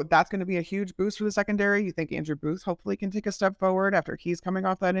 So that's going to be a huge boost for the secondary. You think Andrew Booth hopefully can take a step forward after he's coming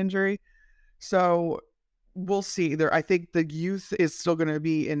off that injury. So we'll see. I think the youth is still going to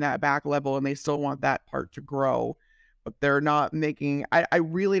be in that back level, and they still want that part to grow. But they're not making... I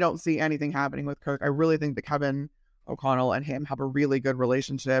really don't see anything happening with Kirk. I really think that Kevin O'Connell and him have a really good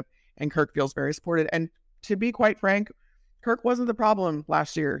relationship, and Kirk feels very supported. And to be quite frank, Kirk wasn't the problem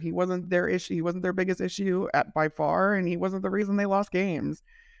last year. He wasn't their issue. He wasn't their biggest issue by far, and he wasn't the reason they lost games.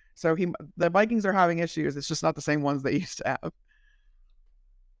 So the Vikings are having issues. It's just not the same ones they used to have.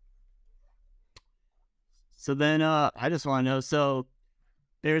 So then I just want to know, so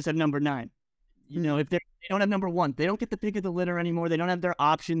Bears at number 9. You know, if they don't have number 1, they don't get the pick of the litter anymore. They don't have their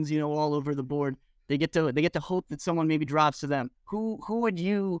options, you know, all over the board. They get to hope that someone maybe drops to them. Who are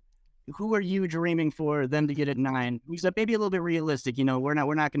you dreaming for them to get at 9? Who's maybe a little bit realistic? You know, we're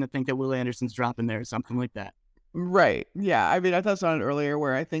not going to think that Will Anderson's dropping there or something like that. Right. Yeah. I mean, I touched on it earlier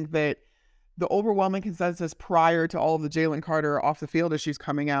where I think that the overwhelming consensus prior to all of the Jalen Carter off the field issues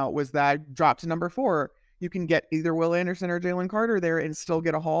coming out was that drop to number 4. You can get either Will Anderson or Jalen Carter there and still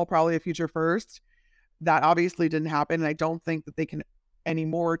get a haul, probably a future first. That obviously didn't happen. And I don't think that they can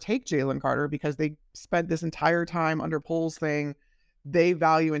anymore take Jalen Carter because they spent this entire time under Poles thing. They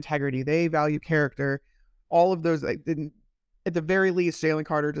value integrity. They value character. All of those, at the very least, Jalen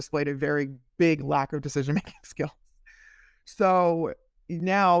Carter displayed a very big lack of decision-making skills. So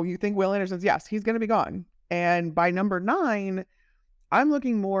now you think Will Anderson's, yes, he's going to be gone. And by number 9, I'm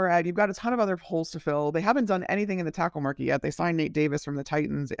looking more at, you've got a ton of other holes to fill. They haven't done anything in the tackle market yet. They signed Nate Davis from the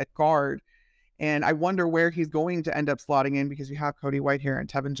Titans at guard. And I wonder where he's going to end up slotting in because you have Cody Whitehair and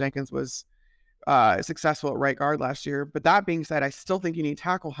Tevin Jenkins was successful at right guard last year. But that being said, I still think you need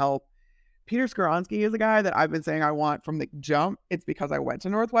tackle help. Peter Skoronski is a guy that I've been saying I want from the jump. It's because I went to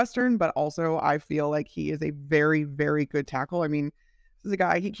Northwestern, but also I feel like he is a very, very good tackle. I mean, this is a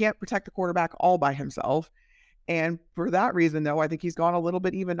guy, he can't protect the quarterback all by himself. And for that reason, though, I think he's gone a little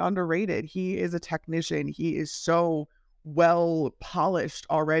bit even underrated. He is a technician. He is so well polished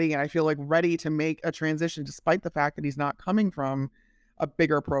already. And I feel like ready to make a transition, despite the fact that he's not coming from a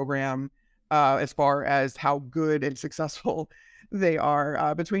bigger program as far as how good and successful they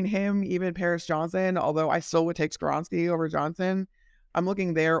are. Between him, even Paris Johnson, although I still would take Skoronski over Johnson, I'm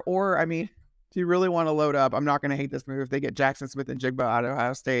looking there. Or, I mean, do you really want to load up? I'm not going to hate this move. They get Jackson Smith and Jigba out of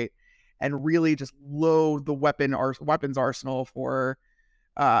Ohio State and really just load the weapons arsenal for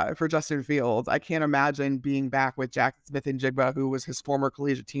Justin Fields. I can't imagine being back with Jackson Smith and Jigba, who was his former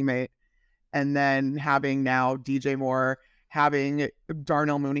collegiate teammate, and then having now DJ Moore, having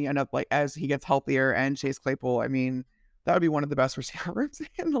Darnell Mooney end up like as he gets healthier, and Chase Claypool. I mean, that would be one of the best receivers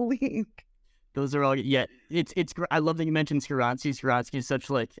in the league. Those are all, yeah. It's. I love that you mentioned Skoronski. Skoronski is such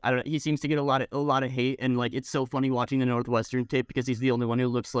like, I don't know. He seems to get a lot of hate, and like it's so funny watching the Northwestern tape because he's the only one who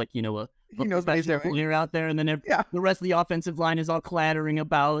looks like, you know, he knows what he's doing. Clear out there, and then the rest of the offensive line is all clattering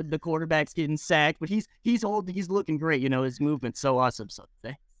about the quarterback's getting sacked, but he's looking great. You know, his movement's so awesome. So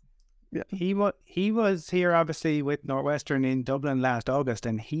yeah, he was here obviously with Northwestern in Dublin last August,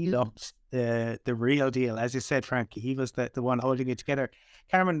 and he looked the real deal. As you said, Frankie, he was the one holding it together.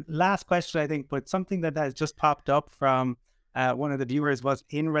 Cameron, last question, I think, but something that has just popped up from one of the viewers was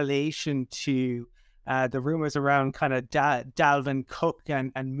in relation to the rumors around kind of Dalvin Cook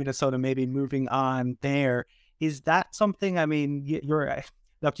and Minnesota maybe moving on there. Is that something, I mean,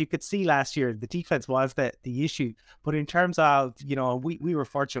 look, you could see last year the defense was the issue, but in terms of, you know, we were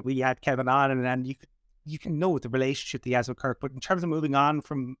fortunate we had Kevin on, and you can know the relationship he has with Kirk, but in terms of moving on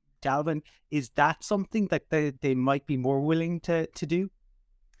from Dalvin, is that something that they might be more willing to do?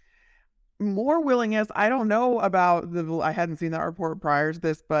 More willing as I don't know about I hadn't seen that report prior to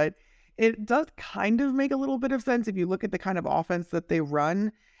this, but it does kind of make a little bit of sense if you look at the kind of offense that they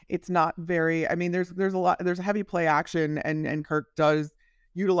run. It's not very, I mean, there's a heavy play action, and Kirk does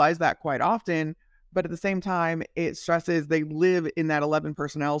utilize that quite often, but at the same time, it stresses they live in that 11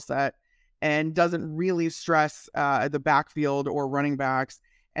 personnel set and doesn't really stress the backfield or running backs.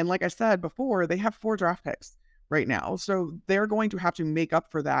 And like I said before, they have 4 draft picks right now. So they're going to have to make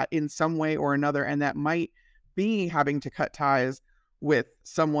up for that in some way or another. And that might be having to cut ties with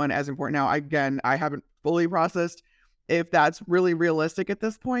someone as important. Now, again, I haven't fully processed if that's really realistic at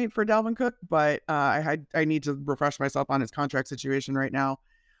this point for Dalvin Cook, but I need to refresh myself on his contract situation right now.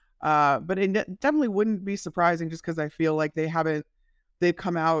 But it definitely wouldn't be surprising just because I feel like they've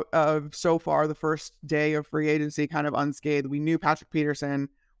come out of so far the first day of free agency kind of unscathed. We knew Patrick Peterson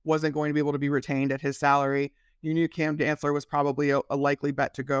wasn't going to be able to be retained at his salary. You knew Cam Dantzler was probably a likely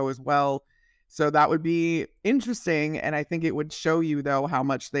bet to go as well. So that would be interesting. And I think it would show you, though, how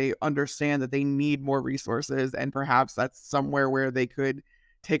much they understand that they need more resources. And perhaps that's somewhere where they could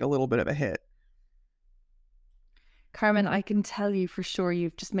take a little bit of a hit. Carmen, I can tell you for sure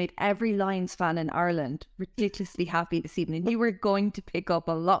you've just made every Lions fan in Ireland ridiculously happy this evening. You were going to pick up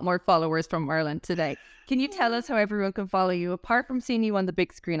a lot more followers from Ireland today. Can you tell us how everyone can follow you, apart from seeing you on the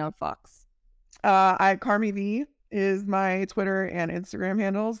big screen on Fox? I Carmi V is my Twitter and Instagram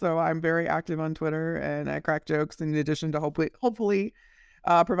handle. So I'm very active on Twitter, and I crack jokes in addition to hopefully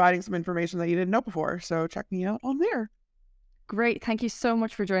providing some information that you didn't know before. So check me out on there. Great. Thank you so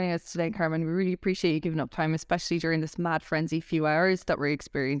much for joining us today, Carmen. We really appreciate you giving up time, especially during this mad frenzy few hours that we're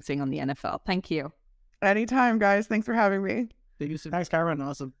experiencing on the NFL. Thank you. Anytime, guys. Thanks for having me. Thanks, Carmen.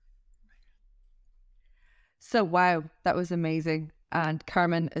 Awesome. So, wow, that was amazing. And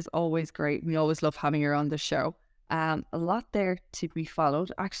Carmen is always great. We always love having her on the show. A lot there to be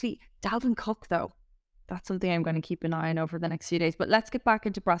followed. Actually, Dalvin Cook, though, that's something I'm going to keep an eye on over the next few days. But let's get back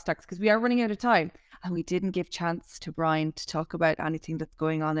into brass tacks because we are running out of time. And we didn't give chance to Brian to talk about anything that's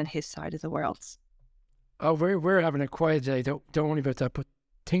going on in his side of the world. Oh, we're having a quiet day. Don't worry about that. But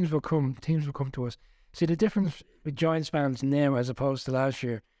things will come. Things will come to us. See, the difference with Giants fans now as opposed to last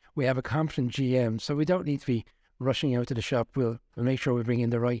year, we have a competent GM, so we don't need to be rushing out to the shop. We'll make sure we bring in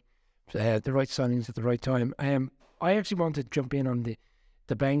the right signings at the right time. I actually want to jump in on the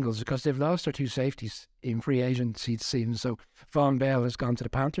Bengals because they've lost their two safeties in free agency this season. So Von Bell has gone to the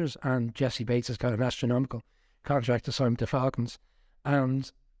Panthers and Jesse Bates has got an astronomical contract to sign with the Falcons.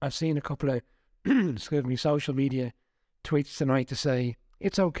 And I've seen a couple of social media tweets tonight to say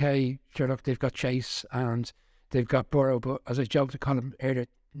it's okay. Sure, look, they've got Chase and they've got Burrow, but as I joked to Colin earlier,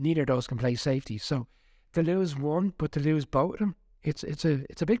 neither of those can play safety. So to lose one, but to lose both of them, it's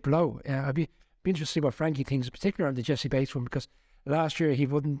a big blow. I'd be interested to see what Frankie thinks, particularly on the Jesse Bates one, because last year he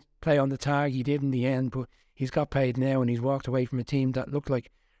wouldn't play on the tag. He did in the end, but he's got paid now and he's walked away from a team that looked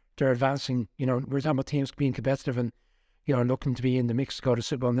like they're advancing. You know, we're talking about teams being competitive and, you know, looking to be in the mix to go to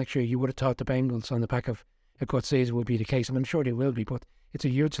Super Bowl next year. You would have thought the Bengals on the back of a good season would be the case, and I'm sure they will be, but it's a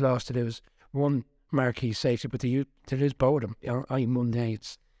huge loss to lose one marquee safety, but to lose both of them on Monday,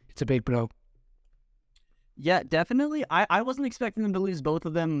 it's a big blow. Yeah, definitely. I wasn't expecting them to lose both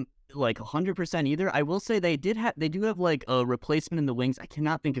of them like 100% either. I will say they do have like a replacement in the wings. I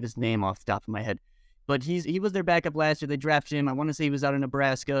cannot think of his name off the top of my head, but he was their backup last year. They drafted him. I want to say he was out of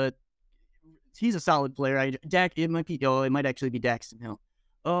Nebraska. He's a solid player. It might actually be Daxton Hill.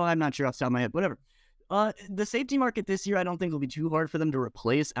 Oh, I'm not sure off the top of my head. Whatever. The safety market this year, I don't think will be too hard for them to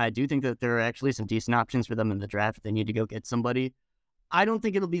replace. I do think that there are actually some decent options for them in the draft if they need to go get somebody. I don't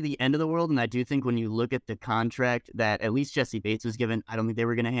think it'll be the end of the world, and I do think when you look at the contract that at least Jesse Bates was given, I don't think they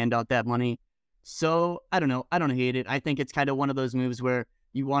were going to hand out that money. So, I don't know. I don't hate it. I think it's kind of one of those moves where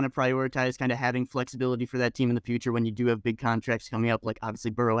you want to prioritize kind of having flexibility for that team in the future when you do have big contracts coming up. Like,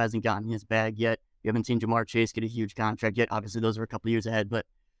 obviously, Burrow hasn't gotten his bag yet. You haven't seen Jamar Chase get a huge contract yet. Obviously, those are a couple years ahead, but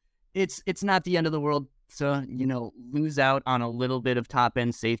it's not the end of the world to, you know, lose out on a little bit of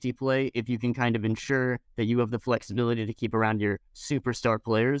top-end safety play if you can kind of ensure that you have the flexibility to keep around your superstar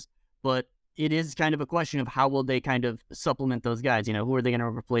players. But it is kind of a question of how will they kind of supplement those guys? You know, who are they going to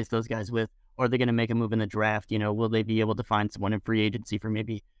replace those guys with? Or are they going to make a move in the draft? You know, will they be able to find someone in free agency for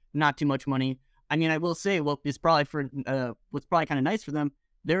maybe not too much money? I mean, I will say, well, it's probably what's probably kind of nice for them,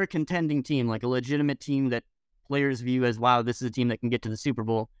 they're a contending team, like a legitimate team that players view as, wow, this is a team that can get to the Super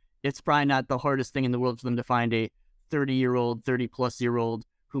Bowl. It's probably not the hardest thing in the world for them to find a 30-plus-year-old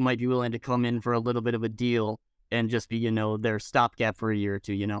who might be willing to come in for a little bit of a deal and just be, you know, their stopgap for a year or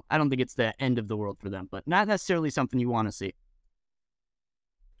two, you know. I don't think it's the end of the world for them, but not necessarily something you want to see.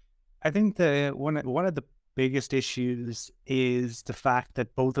 I think one of the biggest issues is the fact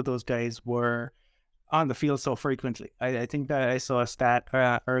that both of those guys were on the field so frequently. I think that I saw a stat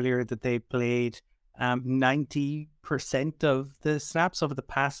earlier that they played 90% of the snaps over the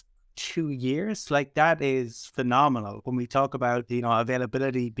past 2 years. Like, that is phenomenal when we talk about, you know,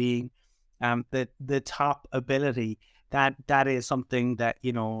 availability being the top ability. That is something that,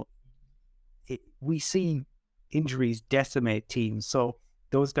 you know, we see injuries decimate teams, so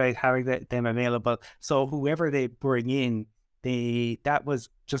those guys having them available, so whoever they bring in, that was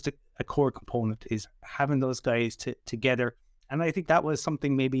just a core component, is having those guys together. And I think that was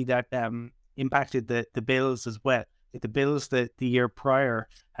something maybe that impacted the Bills as well. Like, the Bills the year prior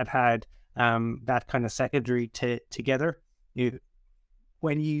had that kind of secondary together. The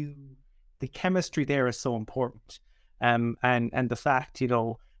chemistry there is so important, and the fact, you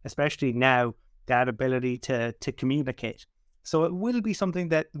know, especially now, that ability to communicate. So it will be something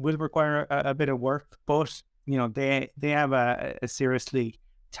that will require a bit of work, but, you know, they have a seriously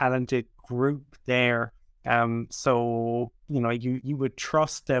talented group there. So, you know, you would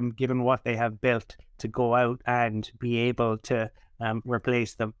trust them, given what they have built, to go out and be able to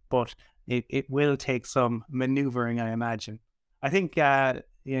replace them. But it will take some maneuvering, I imagine. I think,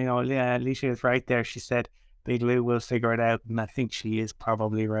 you know, Alicia is right there. She said Big Lou will figure it out, and I think she is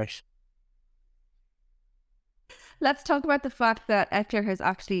probably right. Let's talk about the fact that Eckler has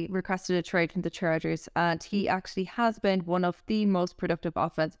actually requested a trade from the Chargers, and he actually has been one of the most productive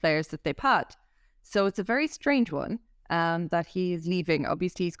offense players that they've had. So it's a very strange one that he is leaving.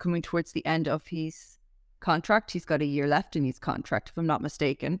 Obviously, he's coming towards the end of his contract. He's got a year left in his contract, if I'm not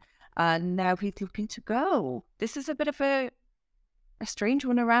mistaken. And now he's looking to go. This is a bit of a strange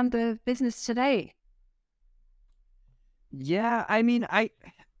one around the business today. Yeah, I mean, I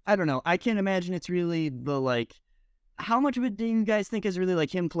don't know. I can't imagine it's really the, like, how much of it do you guys think is really like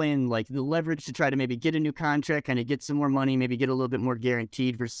him playing like the leverage to try to maybe get a new contract, kind of get some more money, maybe get a little bit more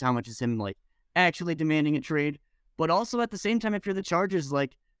guaranteed versus how much is him like actually demanding a trade? But also at the same time, if you're the Chargers,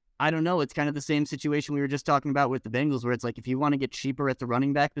 like, I don't know, it's kind of the same situation we were just talking about with the Bengals, where it's like if you want to get cheaper at the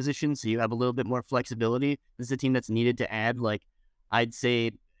running back position so you have a little bit more flexibility, this is a team that's needed to add, like, I'd say,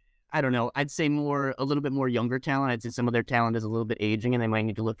 I don't know, I'd say a little bit more younger talent. I'd say some of their talent is a little bit aging and they might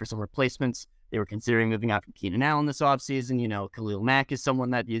need to look for some replacements. They were considering moving out from Keenan Allen this offseason. You know, Khalil Mack is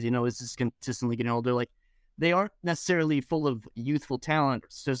someone that, you know, is just consistently getting older. Like, they aren't necessarily full of youthful talent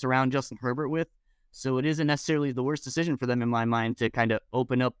to surround Justin Herbert with. So it isn't necessarily the worst decision for them in my mind to kind of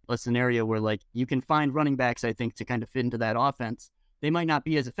open up a scenario where, like, you can find running backs, I think, to kind of fit into that offense. They might not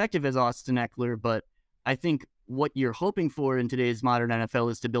be as effective as Austin Eckler, but I think what you're hoping for in today's modern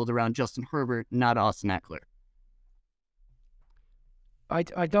NFL is to build around Justin Herbert, not Austin Eckler.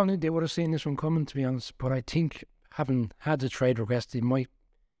 I don't think they would have seen this one coming, to be honest, but I think having had the trade request, they might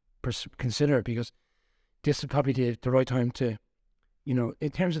consider it, because this is probably the right time to, you know,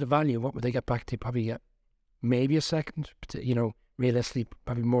 in terms of the value, what would they get back? They probably get maybe a second, but, you know, realistically,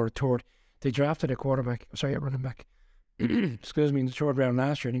 probably more a third. They drafted a running back, excuse me, in the third round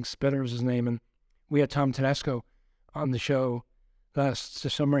last year. I think Spiller was his name, and we had Tom Telesco on the show last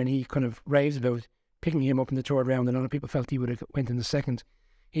summer, and he kind of raved about picking him up in the third round, and other people felt he would have went in the second.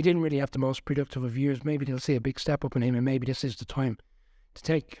 He didn't really have the most productive of years. Maybe they'll see a big step up in him, and maybe this is the time to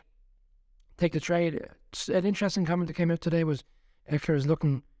take the trade. An interesting comment that came out today was Eckler is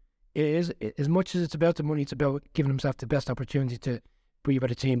looking, it is, as much as it's about the money, it's about giving himself the best opportunity to be with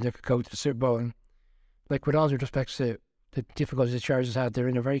a team that could go to the Super Bowl. And, like, with all due respect to the difficulties the Chargers had, they're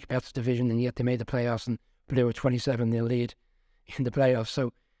in a very competitive division, and yet they made the playoffs and blew a 27-0 lead in the playoffs.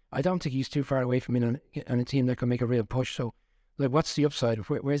 So I don't think he's too far away from being on a team that can make a real push. So, like, what's the upside?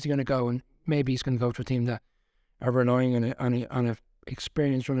 Where's he going to go? And maybe he's going to go to a team that are relying on a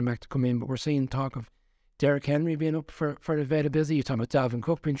experienced running back to come in. But we're seeing talk of Derrick Henry being up for availability. You're talking about Dalvin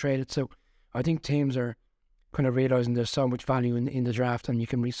Cook being traded. So I think teams are kind of realising there's so much value in the draft, and you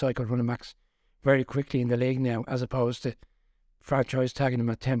can recycle running backs very quickly in the league now, as opposed to franchise tagging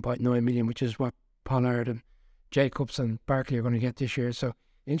them at 10.9 million, which is what Pollard and Jacobs and Barkley are going to get this year. So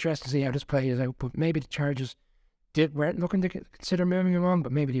interesting to see how this plays out. But maybe the Chargers weren't looking to consider moving him on,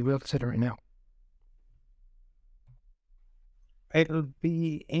 but maybe they will consider it now. It'll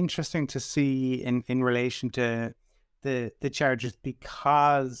be interesting to see in relation to the Chargers,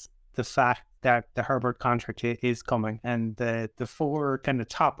 because the fact that the Herbert contract is coming, and the four kind of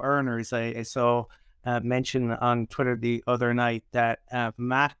top earners I saw mention on Twitter the other night that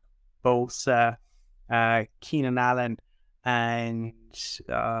Matt Bosa, Keenan Allen, and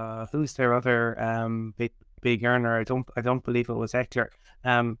who's their other big earner? I don't believe it was Eckler.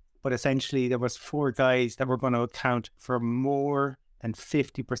 But essentially, there was four guys that were going to account for more than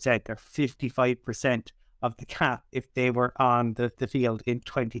 50% or 55% of the cap if they were on the field in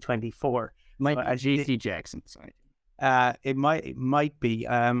 2024. Might be J.C. Jackson. Sorry. It might be.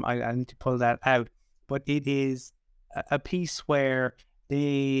 I need to pull that out. But it is a piece where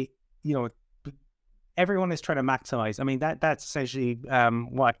everyone is trying to maximize. I mean, that's essentially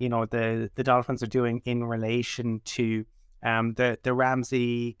what the Dolphins are doing in relation to the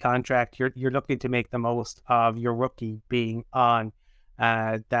Ramsey contract. You're looking to make the most of your rookie being on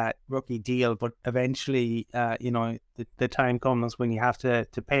that rookie deal, but eventually, the time comes when you have to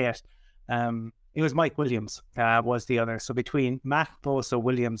pay it. It was Mike Williams was the other. So between Matt, Bosa,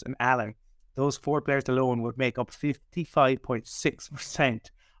 Williams, and Allen, those four players alone would make up 55.6%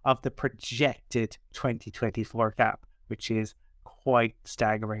 of the projected 2024 cap, which is quite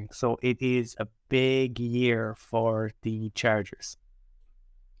staggering. So it is a big year for the Chargers.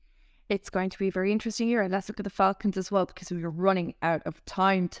 It's going to be a very interesting year. And let's look at the Falcons as well, because we are running out of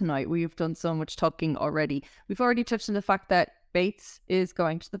time tonight. We've done so much talking already. We've already touched on the fact that Bates is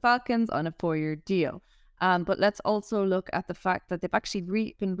going to the Falcons on a 4-year deal. But let's also look at the fact that they've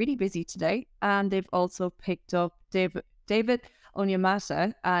actually been really busy today. And they've also picked up David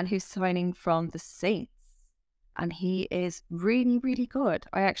Onyemata, and who's signing from the Saints. And he is really, really good.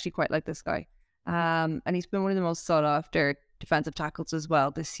 I actually quite like this guy. And he's been one of the most sought after defensive tackles as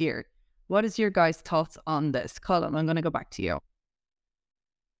well this year. What is your guys' thoughts on this? Colin, I'm going to go back to you.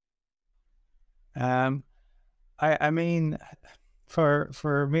 I mean,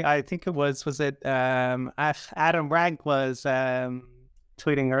 for me, I think it was it Adam Rank was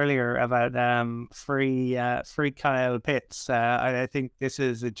tweeting earlier about free Kyle Pitts. I think this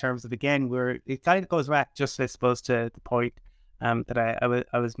is in terms of, again, where it kind of goes back just, I suppose, to the point that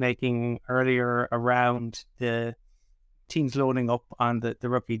I was making earlier around the teams loading up on the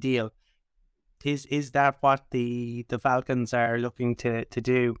rookie deal. Is that what the Falcons are looking to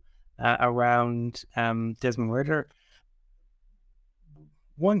do around Desmond Ridder?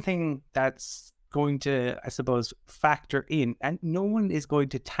 One thing that's going to, I suppose, factor in, and no one is going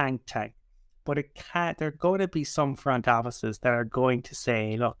to tank, but there are going to be some front offices that are going to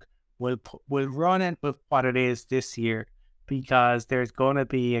say, look, we'll run it with what it is this year, because there's going to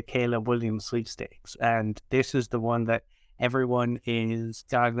be a Caleb Williams sweepstakes, and this is the one that everyone is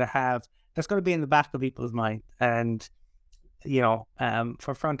going to have. That's going to be in the back of people's mind. And, you know,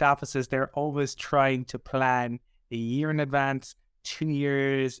 for front offices, they're always trying to plan a year in advance, 2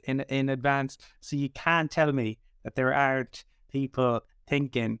 years in advance. So you can't tell me that there aren't people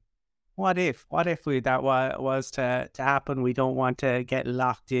thinking, what if that was to happen? We don't want to get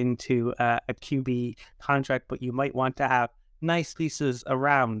locked into a QB contract, but you might want to have nice pieces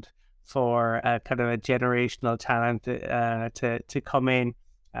around for kind of a generational talent to come in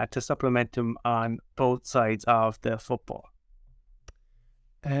to supplement them on both sides of the football.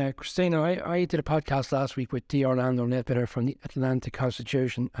 Christina, I did a podcast last week with D. Orlando Ledbetter from the Atlanta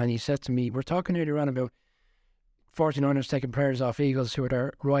Constitution, and he said to me, we're talking earlier on about 49ers taking players off Eagles, who are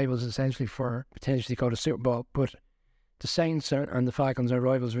their rivals essentially for potentially go to Super Bowl, but the Saints and the Falcons are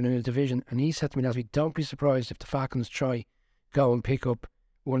rivals within the division. And he said to me last week, don't be surprised if the Falcons try go and pick up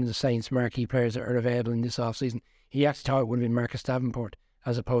one of the Saints' marquee players that are available in this offseason. He actually thought it would have been Marcus Davenport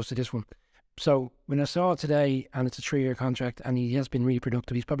as opposed to this one. So when I saw it today, and it's a 3-year contract, and he has been really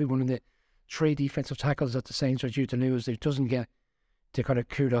productive, he's probably one of the 3 defensive tackles that the Saints are due to lose. He doesn't get the kind of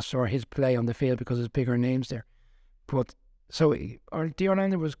kudos or his play on the field because there's bigger names there. But so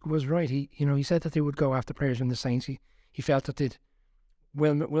Orlando was right. He said that they would go after players from the Saints. He felt that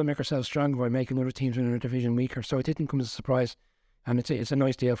we'll make ourselves stronger by making other teams in our division weaker. So it didn't come as a surprise, and it's a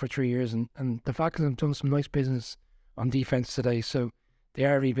nice deal for 3 years. And the Falcons have done some nice business on defense today, so they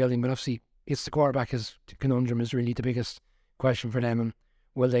are rebuilding. But obviously, it's the quarterback conundrum is really the biggest question for them. And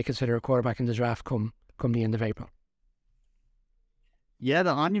will they consider a quarterback in the draft come the end of April? Yeah,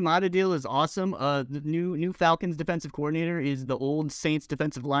 the Onyemata deal is awesome. The new Falcons defensive coordinator is the old Saints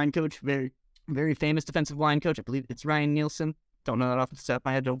defensive line coach, very, very famous defensive line coach. I believe it's Ryan Nielsen. Don't know that off the top of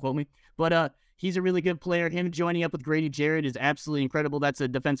my head, don't quote me. But he's a really good player. Him joining up with Grady Jarrett is absolutely incredible. That's a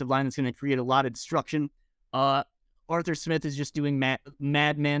defensive line that's going to create a lot of destruction. Arthur Smith is just doing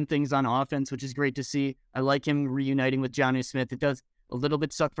madman things on offense, which is great to see. I like him reuniting with Johnny Smith. It does a little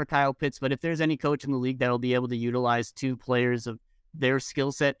bit suck for Kyle Pitts, but if there's any coach in the league that'll be able to utilize 2 players of their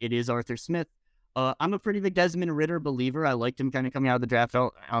skill set, it is Arthur Smith. I'm a pretty big Desmond Ridder believer. I liked him kind of coming out of the draft. I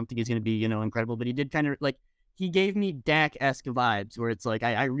don't think he's going to be, incredible, but he did kind of he gave me Dak-esque vibes where it's like,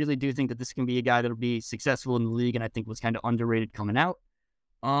 I really do think that this can be a guy that'll be successful in the league, and I think was kind of underrated coming out.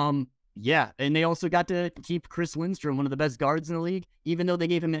 Yeah, and they also got to keep Chris Lindstrom, one of the best guards in the league, even though they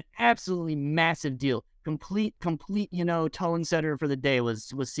gave him an absolutely massive deal. Complete, tone setter for the day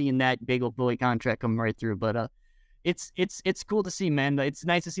was seeing that big old boy contract come right through. But it's cool to see, man. It's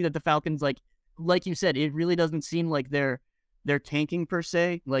nice to see that the Falcons, like you said, it really doesn't seem like they're tanking per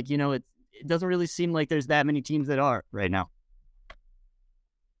se. It doesn't really seem like there's that many teams that are right now.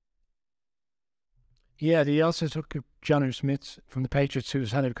 Yeah, they also took Johnny Smith from the Patriots,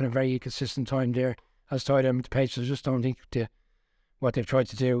 who's had a kind of very consistent time there. Has tied him. The Patriots just don't think what they've tried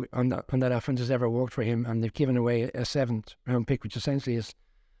to do on that offense has ever worked for him, and they've given away a 7th round pick, which essentially is,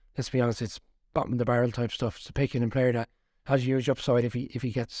 let's be honest, it's bottom of the barrel type stuff. It's a pick in a player that has a huge upside if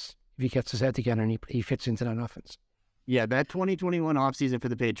he gets his head together and he fits into that offense. Yeah, that 2021 offseason for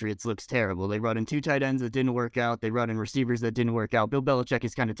the Patriots looks terrible. They brought in 2 tight ends that didn't work out. They brought in receivers that didn't work out. Bill Belichick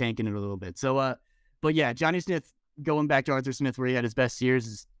is kind of tanking it a little bit. So, but yeah, Johnny Smith going back to Arthur Smith where he had his best years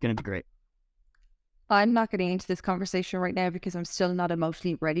is going to be great. I'm not getting into this conversation right now because I'm still not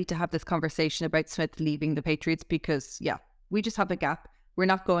emotionally ready to have this conversation about Smith leaving the Patriots because, yeah, we just have a gap. We're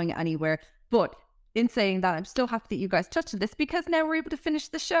not going anywhere. But in saying that, I'm still happy that you guys touched on this because now we're able to finish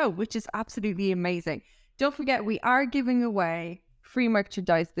the show, which is absolutely amazing. Don't forget, we are giving away free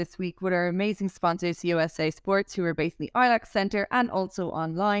merchandise this week with our amazing sponsors, USA Sports, who are based in the ILAC Centre and also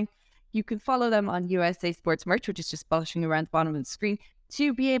online. You can follow them on USA Sports Merch, which is just flashing around the bottom of the screen.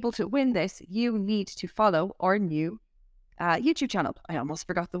 To be able to win this, you need to follow our new YouTube channel. I almost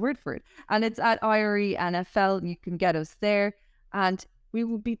forgot the word for it. And it's at IRE NFL, and you can get us there. And we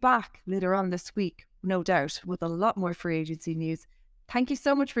will be back later on this week, no doubt, with a lot more free agency news. Thank you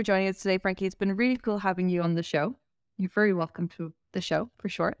so much for joining us today, Frankie. It's been really cool having you on the show. You're very welcome to the show, for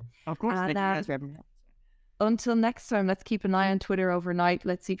sure. Of course. And, Thank you guys for having me. until next time, let's keep an eye on Twitter overnight.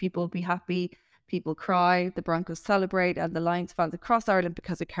 Let's see people be happy, people cry, the Broncos celebrate, and the Lions fans across Ireland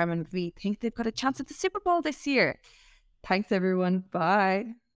because of Carmen V think they've got a chance at the Super Bowl this year. Thanks, everyone. Bye.